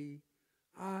someday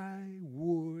I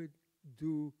would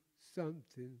do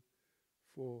something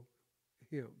for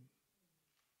him.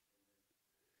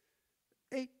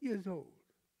 8 years old.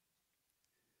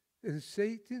 And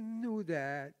Satan knew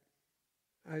that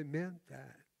I meant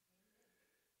that.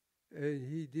 And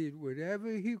he did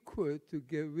whatever he could to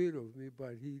get rid of me,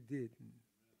 but he didn't.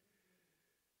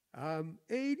 I'm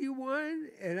 81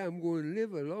 and I'm going to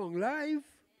live a long life,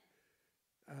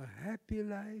 a happy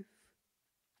life,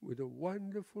 with a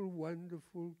wonderful,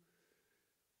 wonderful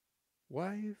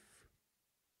wife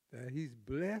that he's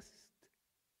blessed,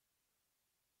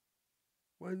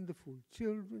 wonderful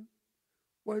children,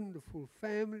 wonderful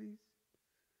families.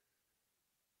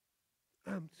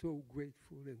 I'm so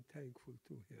grateful and thankful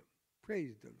to him.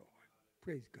 Praise the Lord.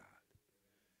 Praise God.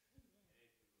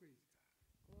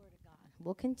 Glory to God.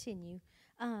 We'll continue.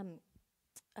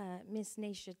 Miss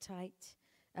Nasha Tite,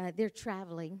 they're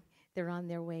traveling. They're on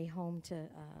their way home to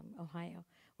Ohio,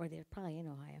 or they're probably in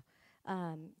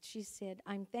Ohio. She said,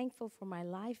 I'm thankful for my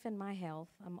life and my health.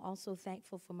 I'm also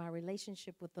thankful for my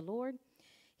relationship with the Lord.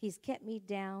 He's kept me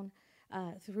down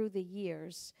through the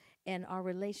years, and our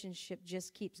relationship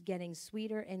just keeps getting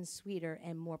sweeter and sweeter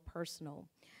and more personal.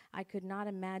 I could not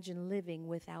imagine living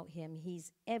without him.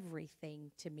 He's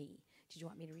everything to me. Did you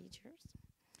want me to read yours?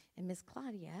 And Miss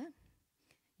Claudia,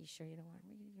 you sure you don't want to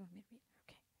read it? You want me to read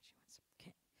it? Okay, she wants to.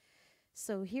 Okay.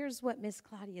 So here's what Miss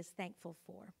Claudia is thankful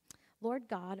for. Lord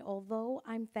God, although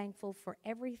I'm thankful for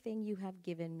everything you have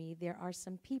given me, there are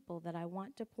some people that I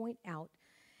want to point out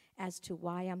as to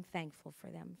why I'm thankful for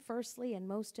them. Firstly, and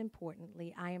most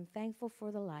importantly, I am thankful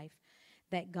for the life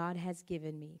that God has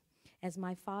given me. As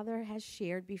my father has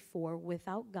shared before,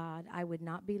 without God, I would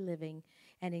not be living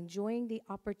and enjoying the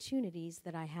opportunities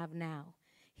that I have now.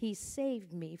 He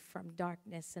saved me from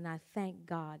darkness, and I thank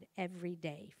God every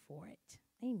day for it.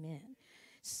 Amen.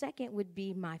 Second would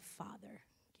be my father.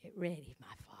 Get ready,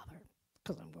 my father,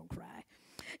 because I'm going to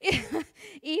cry.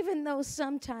 Even though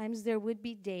sometimes there would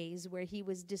be days where he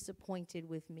was disappointed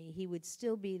with me, he would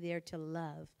still be there to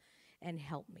love and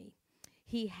help me.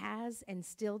 He has and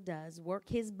still does work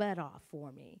his butt off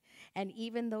for me. And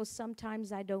even though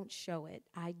sometimes I don't show it,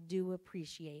 I do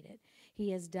appreciate it.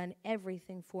 He has done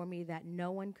everything for me that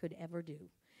no one could ever do.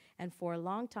 And for a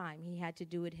long time, he had to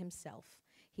do it himself.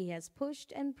 He has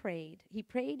pushed and prayed. He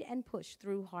prayed and pushed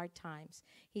through hard times.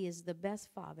 He is the best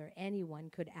father anyone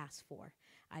could ask for.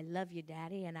 I love you,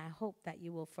 Daddy, and I hope that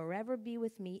you will forever be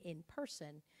with me in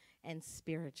person and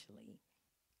spiritually.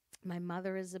 My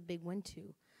mother is a big one,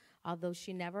 too. Although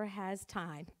she never has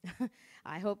time,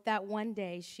 I hope that one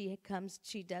day she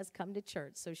does come to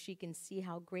church so she can see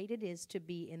how great it is to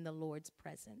be in the Lord's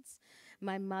presence.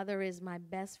 My mother is my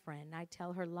best friend. I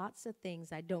tell her lots of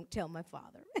things I don't tell my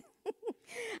father.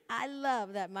 I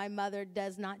love that my mother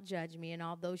does not judge me, and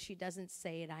although she doesn't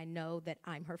say it, I know that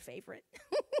I'm her favorite.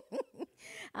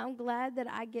 I'm glad that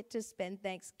I get to spend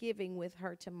Thanksgiving with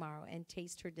her tomorrow and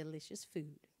taste her delicious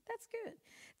food. That's good.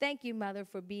 Thank you, Mother,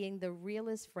 for being the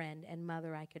realest friend and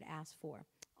mother I could ask for.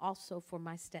 Also for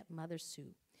my stepmother,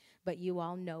 Sue. But you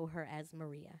all know her as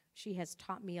Maria. She has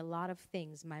taught me a lot of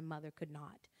things my mother could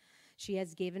not. She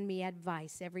has given me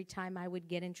advice every time I would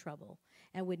get in trouble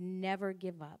and would never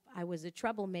give up. I was a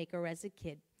troublemaker as a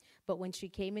kid, but when she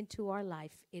came into our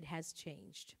life, it has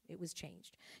changed. It was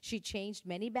changed. She changed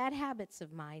many bad habits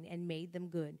of mine and made them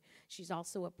good. She's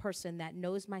also a person that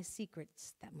knows my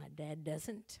secrets that my dad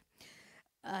doesn't.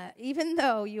 Even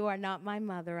though you are not my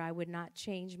mother, I would not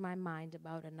change my mind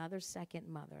about another second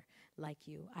mother like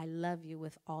you. I love you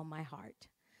with all my heart.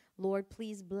 Lord,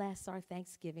 please bless our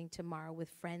Thanksgiving tomorrow with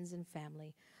friends and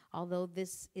family. Although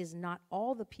this is not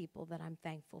all the people that I'm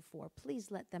thankful for,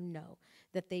 please let them know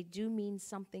that they do mean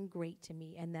something great to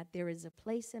me and that there is a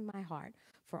place in my heart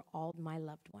for all my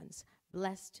loved ones.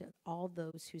 Bless to all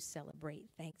those who celebrate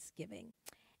Thanksgiving.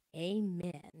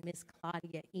 Amen. Miss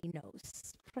Claudia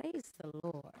Enos. Praise the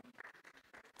Lord.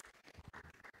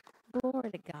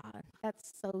 Glory to God.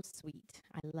 That's so sweet.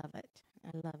 I love it.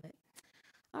 I love it.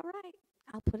 All right.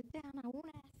 I'll put it down. I won't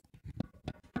ask.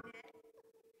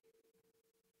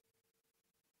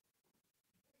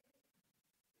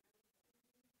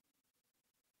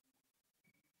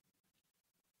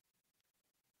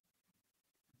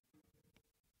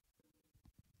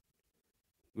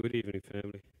 Good evening,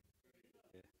 family.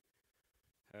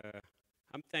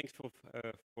 I'm thankful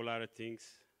for a lot of things,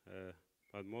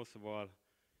 but most of all,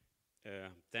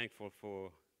 I'm thankful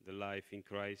for the life in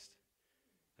Christ.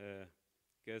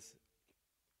 Because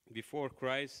before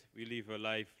Christ, we live a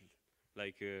life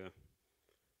like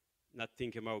not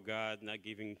thinking about God, not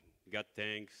giving God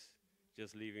thanks,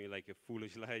 just living like a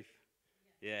foolish life.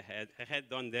 Yeah, I had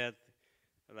done that,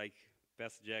 like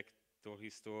Pastor Jack told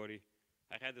his story.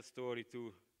 I had a story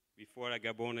too before I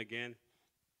got born again.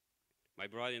 My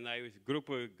brother and I, with a group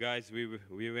of guys,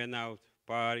 we went out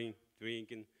partying,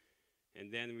 drinking,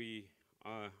 and then we,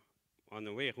 on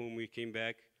the way home, we came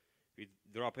back. We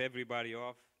dropped everybody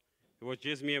off, it was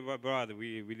just me and my brother.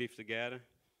 We lived together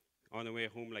on the way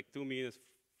home, like 2 minutes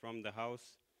from the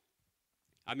house.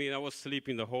 I mean, I was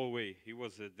sleeping the whole way. He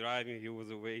was driving, he was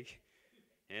awake.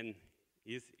 And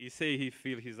he say he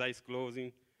feel his eyes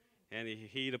closing, and he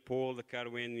hit a pole, the car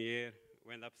went in the air,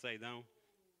 went upside down.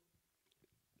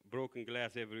 Broken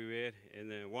glass everywhere,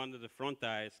 and one of the front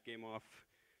tires came off.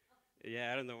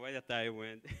 Yeah, I don't know where the tire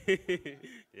went.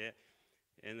 Yeah,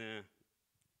 and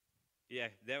yeah,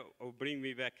 that will bring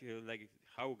me back, like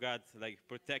how God like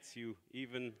protects you,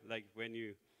 even like when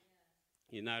you're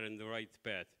not on the right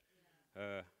path.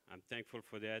 I'm thankful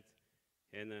for that.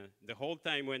 And the whole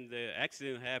time when the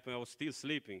accident happened, I was still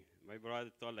sleeping. My brother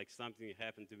thought like something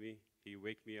happened to me. He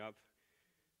wake me up.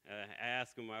 I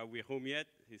asked him, "Are we home yet?"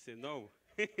 He said, "No,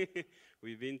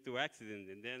 we've been to accident."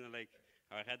 And then like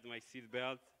I had my seat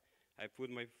belt. I put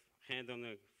my hand on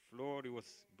the floor. It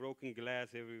was broken glass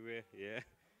everywhere. Yeah.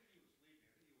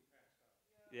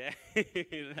 Yeah,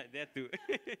 like that too.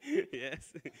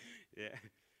 Yes, yeah,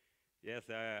 yes.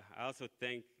 I also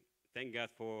thank God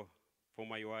for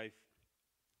my wife.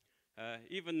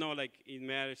 Even though like in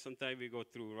marriage, sometimes we go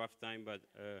through a rough time, but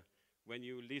when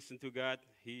you listen to God,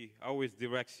 He always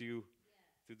directs you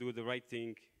to do the right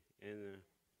thing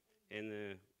and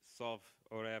solve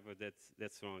whatever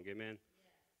that's wrong. Amen.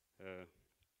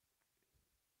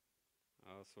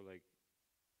 Also, like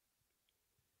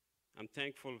I'm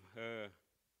thankful.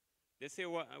 They say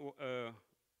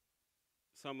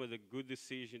some of the good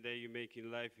decisions that you make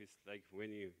in life is like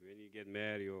when you get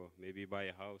married or maybe buy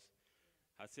a house.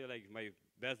 I say like my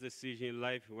best decision in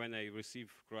life when I received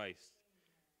Christ,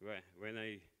 when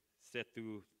I said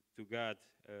to God,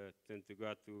 turn to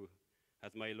God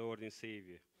as my Lord and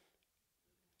Savior.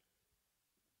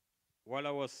 While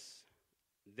I was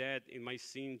dead in my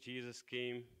sin, Jesus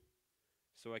came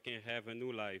so I can have a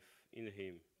new life in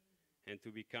Him and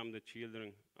to become the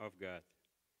children of God.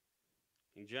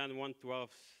 In John 1:12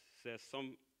 says,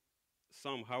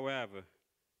 some, however,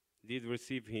 did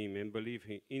receive Him and believe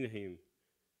in Him.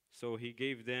 So He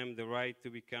gave them the right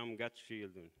to become God's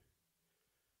children.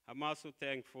 I'm also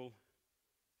thankful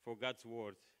for God's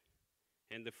Word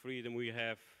and the freedom we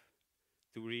have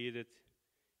to read it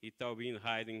without being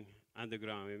hiding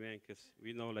underground, amen? Because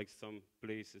we know like some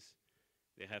places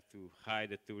they have to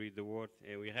hide it to read the Word,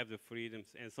 and we have the freedoms,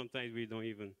 and sometimes we don't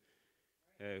even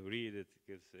read it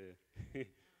because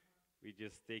we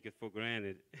just take it for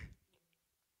granted.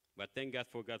 But thank God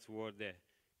for God's Word that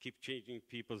keep changing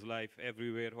people's life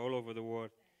everywhere, all over the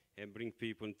world, and bring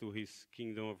people into His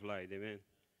kingdom of light. Amen.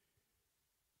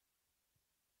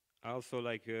 Also,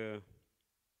 like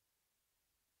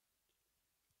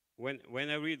when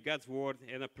I read God's Word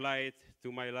and apply it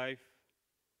to my life,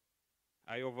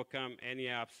 I overcome any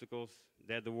obstacles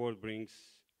that the world brings,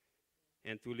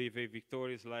 and to live a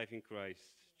victorious life in Christ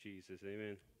Jesus.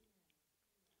 Amen.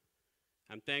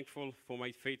 I'm thankful for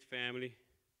my faith family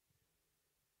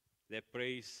that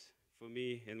prays for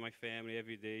me and my family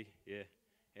every day, yeah,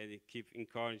 and they keep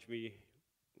encouraging me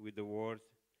with the Word,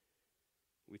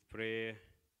 with prayer,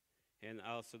 and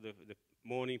also the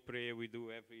morning prayer we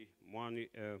do every morning,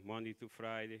 Monday to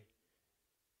Friday,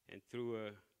 and through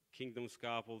Kingdom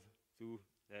Scalpel too,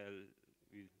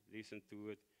 we listen to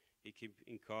it. He keep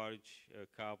encourage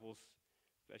couples,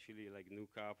 especially like new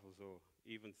couples or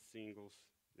even singles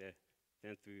that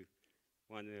tend to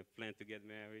want to plan to get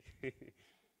married.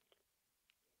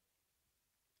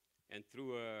 And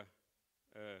through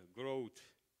growth.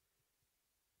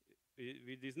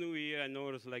 With this new year, I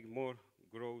noticed like more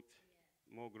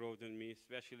growth in me,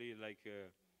 especially like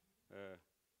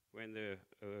when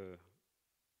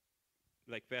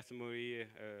like Pastor Maria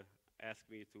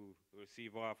asked me to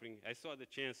receive offering. I saw the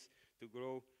chance to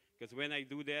grow, because when I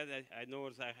do that, I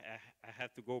notice I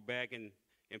have to go back and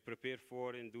prepare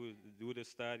for it and do the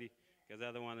study, because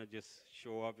I don't want to just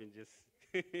show up and just,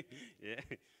 yeah.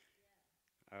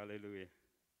 Hallelujah.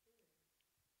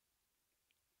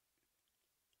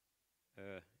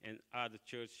 And other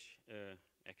church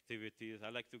activities,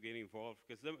 I like to get involved,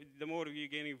 because the more you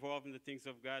get involved in the things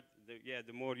of God,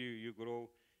 the more you grow,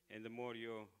 and the more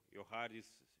your heart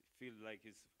feel like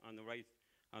it's on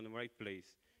the right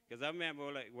place. Because I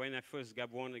remember like when I first got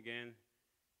born again,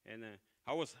 and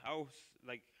I was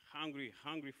like hungry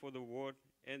for the Word,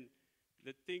 and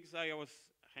the things I was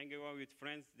hanging out with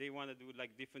friends, they want to do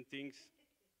like different things.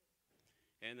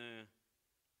 And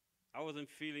I wasn't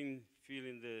feeling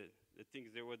the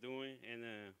things they were doing,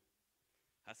 and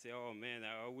I said, "Oh man,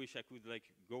 I wish I could like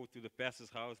go to the pastor's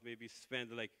house, maybe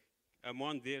spend like a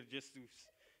month there just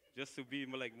to be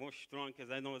like more strong,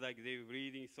 because I know like they're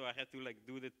reading, so I had to like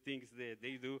do the things that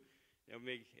they do. It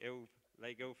will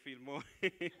like I feel more.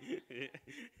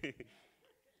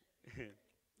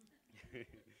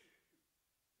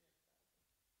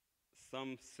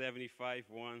 Psalm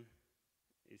 75:1,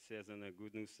 it says in a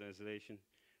Good News translation,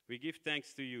 "We give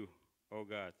thanks to you, O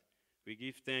God. We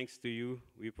give thanks to you.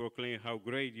 We proclaim how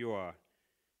great you are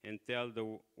and tell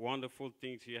the wonderful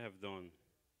things you have done."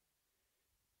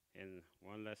 And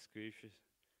one last scripture.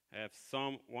 I have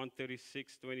Psalm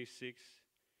 136:26.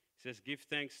 It says, "Give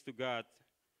thanks to God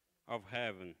of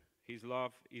heaven. His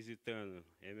love is eternal."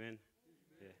 Amen.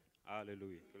 Yeah.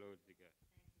 Hallelujah. Glory to God.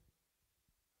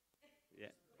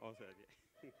 Yeah. Also,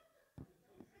 yeah.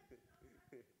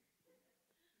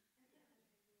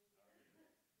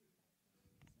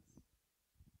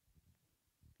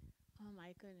 Oh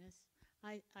my goodness.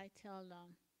 I tell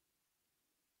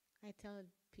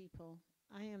people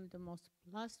I am the most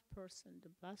blessed person, the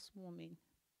blessed woman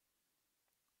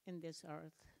in this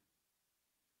earth.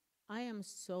 I am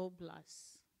so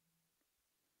blessed.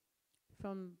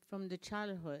 From the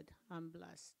childhood, I'm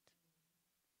blessed.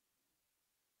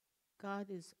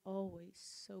 God is always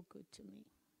so good to me.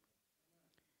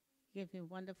 He gave me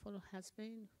wonderful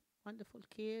husband, wonderful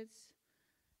kids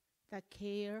that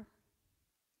care,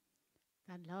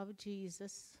 that love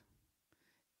Jesus.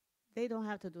 They don't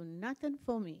have to do nothing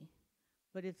for me,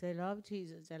 but if they love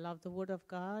Jesus, they love the Word of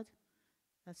God,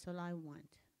 that's all I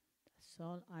want. That's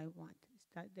all I want, is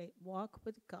that they walk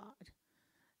with God,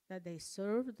 that they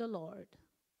serve the Lord,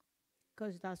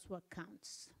 because that's what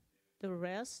counts. The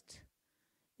rest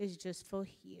is just for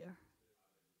here.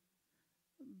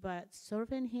 But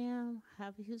serving Him,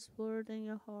 have His Word in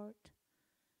your heart,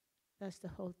 that's the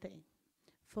whole thing.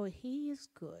 For He is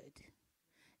good,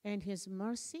 and His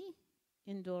mercy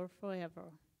endure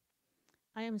forever.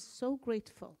 I am so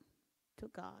grateful to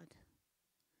God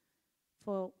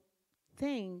for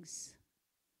things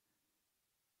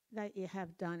that you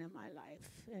have done in my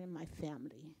life and in my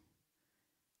family.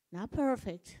 Not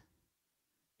perfect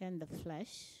in the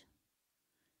flesh.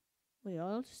 We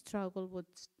all struggle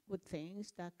with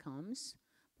things that comes.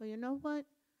 But you know what?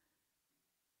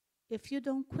 If you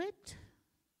don't quit,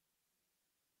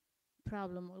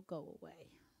 problem will go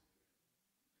away.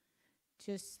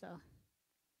 Just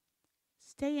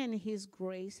stay in His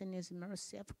grace and His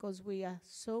mercy, because we are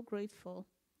so grateful.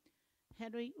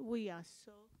 Henry, we are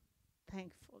so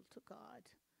thankful to God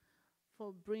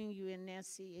for bringing you and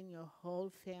Nancy and your whole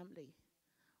family.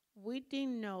 We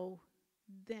didn't know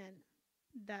then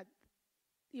that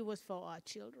it was for our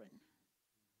children.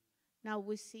 Now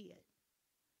we see it.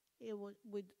 We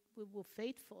were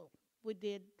faithful. We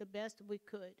did the best we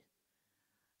could.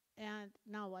 And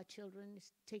now our children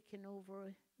is taking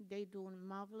over. They doing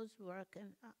marvelous work,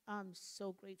 and I'm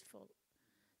so grateful.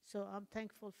 So I'm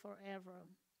thankful forever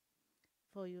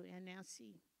for you and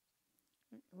Nancy.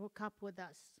 Hook up with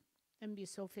us and be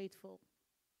so faithful.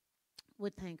 We're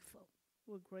thankful.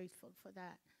 We're grateful for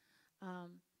that.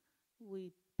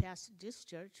 We pastored this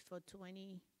church for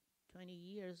 20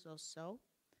 years or so,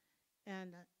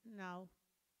 and now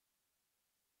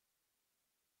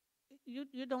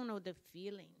you don't know the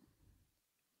feeling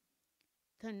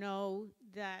to know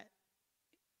that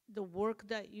the work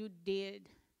that you did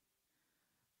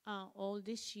all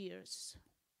these years,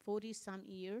 40-some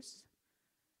years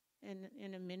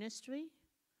in a ministry,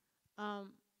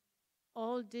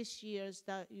 all these years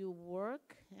that you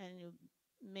work and you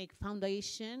make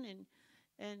foundation,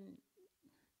 and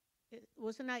it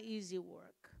wasn't an easy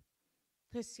work.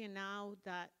 To see now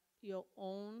that your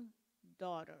own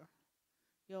daughter,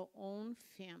 your own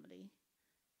family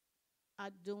are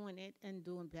doing it and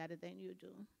doing better than you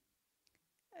do,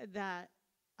 that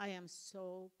I am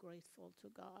so grateful to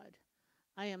God.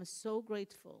 I am so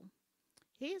grateful.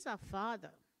 He is our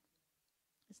Father.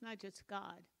 It's not just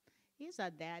God. He's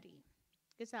our daddy.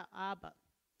 He's our Abba.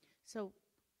 So,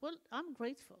 well, I'm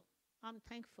grateful. I'm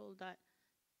thankful that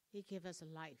He gave us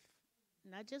life.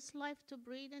 Not just life to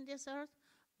breathe in this earth,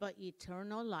 but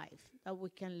eternal life that we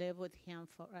can live with Him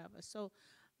forever. So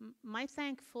my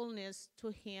thankfulness to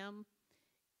Him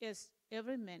is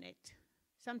every minute.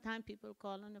 Sometimes people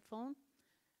call on the phone.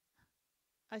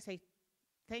 I say,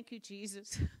 thank you,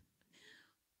 Jesus.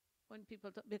 When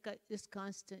people talk, because it's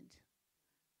constant.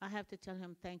 I have to tell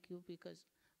Him thank you, because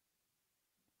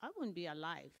I wouldn't be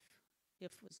alive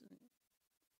if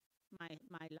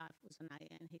my life was not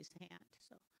in His hand.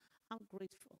 So I'm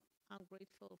grateful. I'm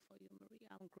grateful for you, Maria.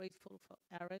 I'm grateful for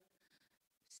Eric.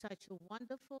 Such a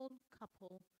wonderful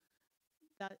couple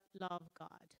that love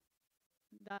God.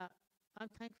 That I'm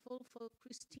thankful for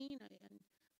Christina and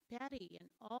Patty and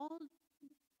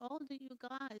all the you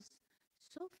guys.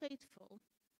 So faithful.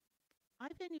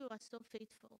 Ivan, you are so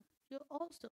faithful. You're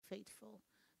also faithful.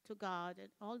 to God, and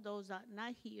all those that are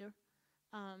not here.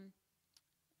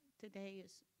 Today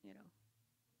is,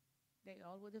 they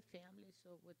all with the family, so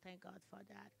we thank God for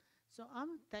that. So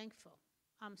I'm thankful.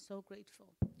 I'm so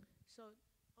grateful. So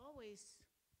always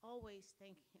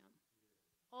thank Him.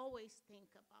 Always think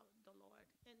about the Lord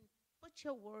and put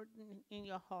your word in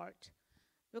your heart,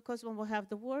 because when we have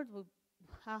the word,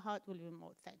 our heart will be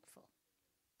more thankful.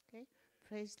 Okay?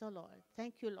 Praise the Lord.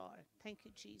 Thank you, Lord. Thank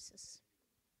you, Jesus.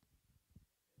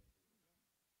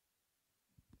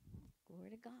 Glory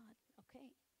to God.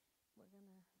 Okay.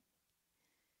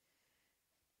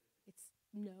 It's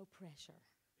no pressure.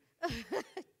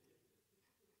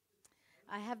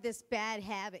 I have this bad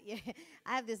habit. Yeah,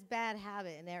 I have this bad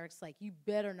habit, and Eric's like, "You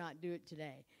better not do it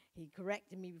today." He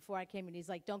corrected me before I came, and he's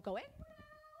like, "Don't go anywhere else,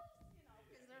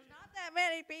 because there's not that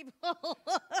many people."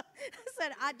 I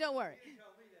said, "Don't worry."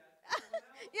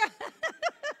 Yeah.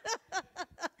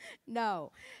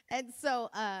 No. And so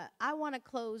I want to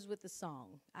close with a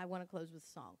song.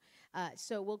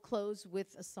 So we'll close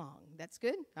with a song. That's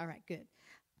good? All right, good.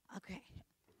 Okay.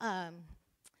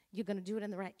 You're going to do it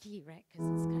in the right key, right? Because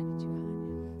it's kind of too high.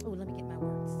 Oh, let me get my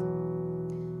words.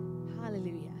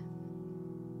 Hallelujah.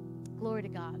 Glory to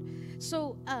God.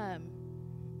 So,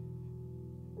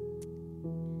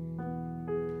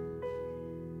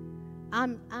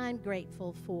 I'm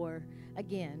grateful for,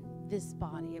 again, this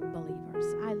body of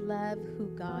believers. I love who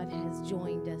God has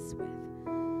joined us with.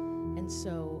 And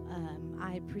so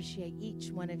I appreciate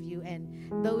each one of you,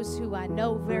 and those who I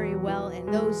know very well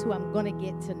and those who I'm going to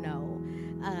get to know.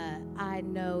 I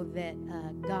know that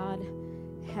God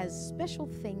has special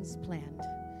things planned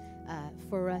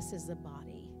for us as a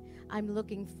body. I'm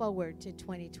looking forward to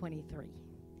 2023.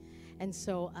 And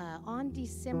so on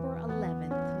December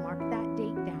 11th, mark that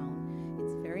date down.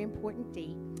 It's a very important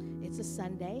date. It's a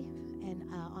Sunday, and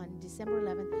on December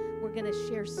 11th, we're going to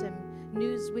share some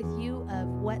news with you of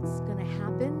what's going to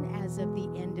happen as of the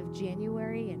end of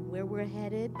January and where we're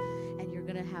headed. And you're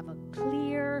going to have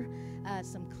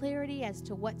some clarity as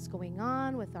to what's going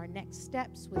on with our next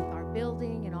steps, with our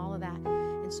building and all of that.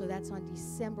 And so that's on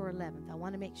December 11th. I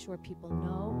want to make sure people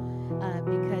know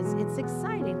because it's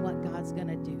exciting what God's going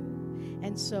to do.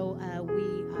 And so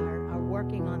we are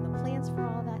working on the plans for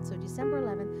all that. So December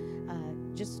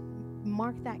 11th, just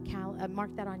mark that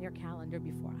on your calendar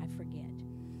before I forget.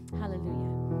 Hallelujah.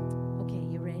 Okay,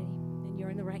 you ready? And you're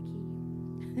in the right key.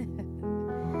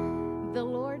 The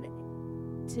Lord,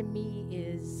 to me,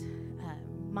 is,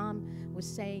 Mom was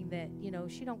saying that,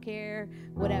 she don't care,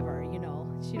 whatever,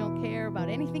 she don't care about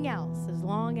anything else as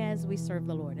long as we serve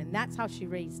the Lord. And that's how she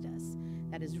raised us.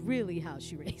 That is really how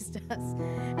she raised us.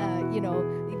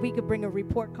 We could bring a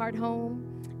report card home,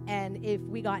 and if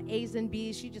we got A's and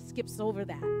B's, she just skips over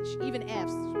that. Even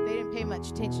F's, they didn't pay much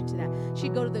attention to that.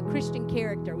 She'd go to the Christian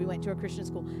character. We went to a Christian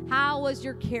school. How was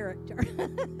your character?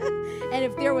 And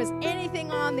if there was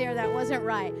anything on there that wasn't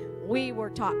right, we were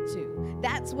talked to.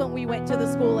 That's when we went to the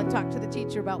school and talked to the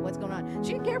teacher about what's going on.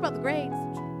 She didn't care about the grades.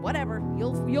 Whatever,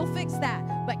 you'll fix that.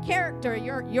 But character,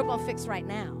 you're gonna fix right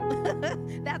now.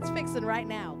 That's fixing right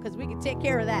now, because we can take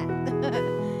care of that.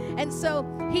 And so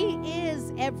He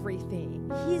is everything.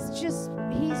 He's just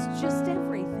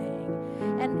everything.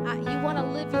 And you want to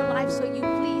live your life so you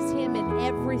please Him in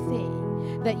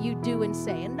everything that you do and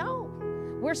say. And no,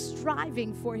 we're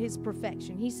striving for His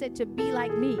perfection. He said to be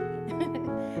like me.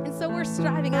 And so we're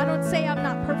striving. I don't say I'm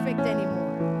not perfect anymore.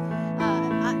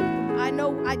 I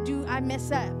know I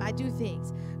mess up, I do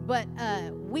things, but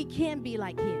we can be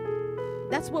like Him.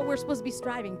 That's what we're supposed to be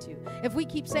striving to. If we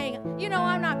keep saying,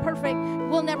 I'm not perfect,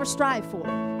 we'll never strive for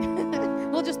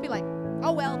it. We'll just be like,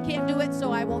 oh, well, can't do it,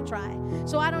 so I won't try.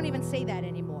 So I don't even say that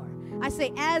anymore. I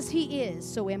say, as He is,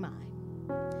 so am I.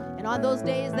 And on those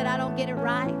days that I don't get it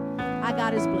right, I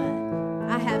got His blood.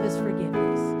 I have His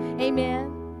forgiveness.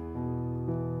 Amen.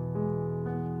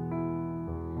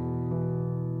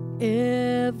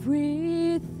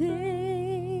 Everything,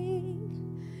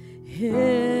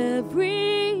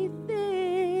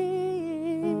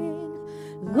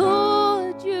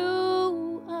 Lord,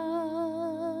 you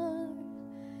are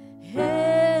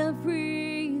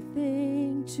everything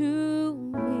to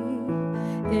me,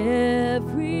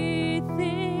 everything,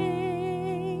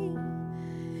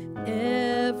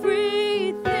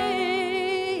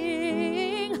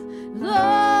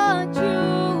 Lord,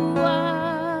 you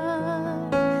are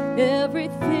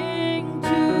everything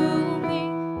to me.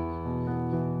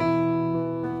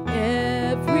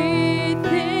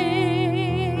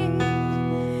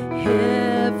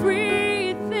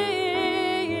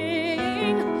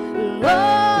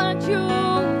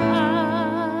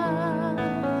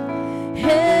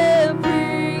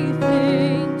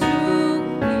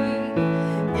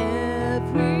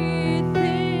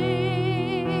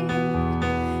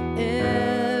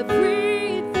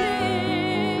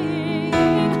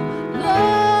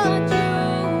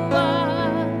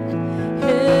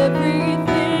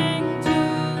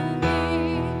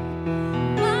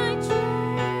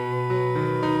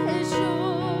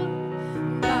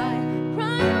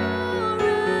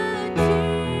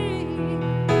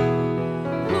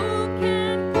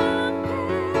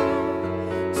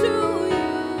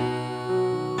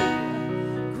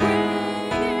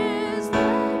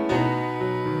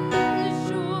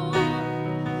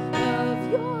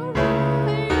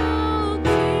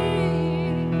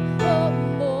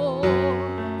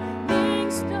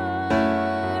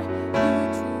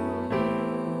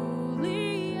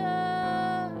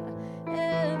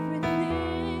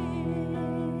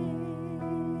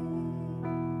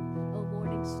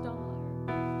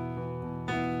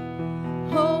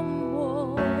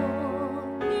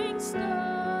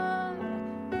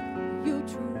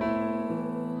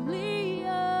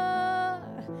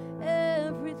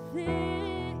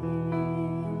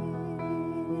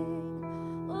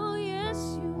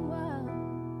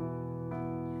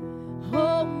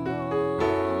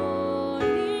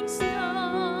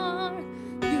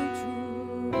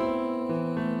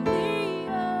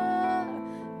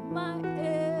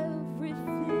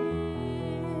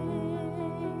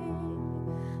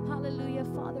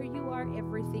 Father, you are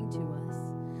everything to us.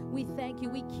 We thank you.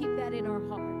 We keep that in our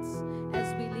hearts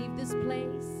as we leave this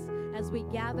place, as we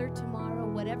gather tomorrow,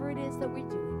 whatever it is that we're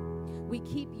doing. We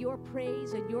keep your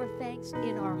praise and your thanks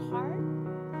in our heart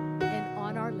and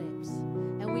on our lips.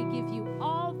 And we give you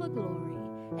all the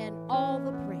glory and all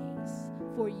the praise.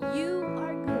 For you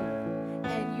are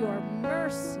good and your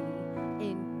mercy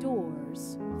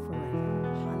endures forever.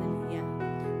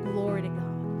 Hallelujah. Glory to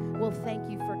God. Well, thank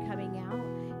you for coming out.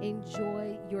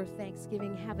 Enjoy your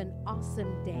Thanksgiving. Have an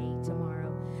awesome day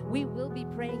tomorrow. We will be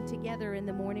praying together in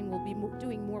the morning. We'll be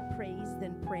doing more praise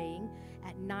than praying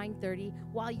at 9:30.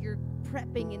 While you're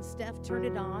prepping and stuff, turn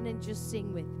it on and just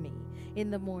sing with me in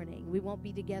the morning. We won't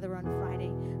be together on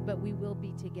Friday, but we will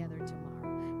be together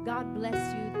tomorrow. God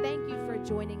bless you. Thank you for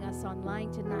joining us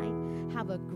online tonight. Have a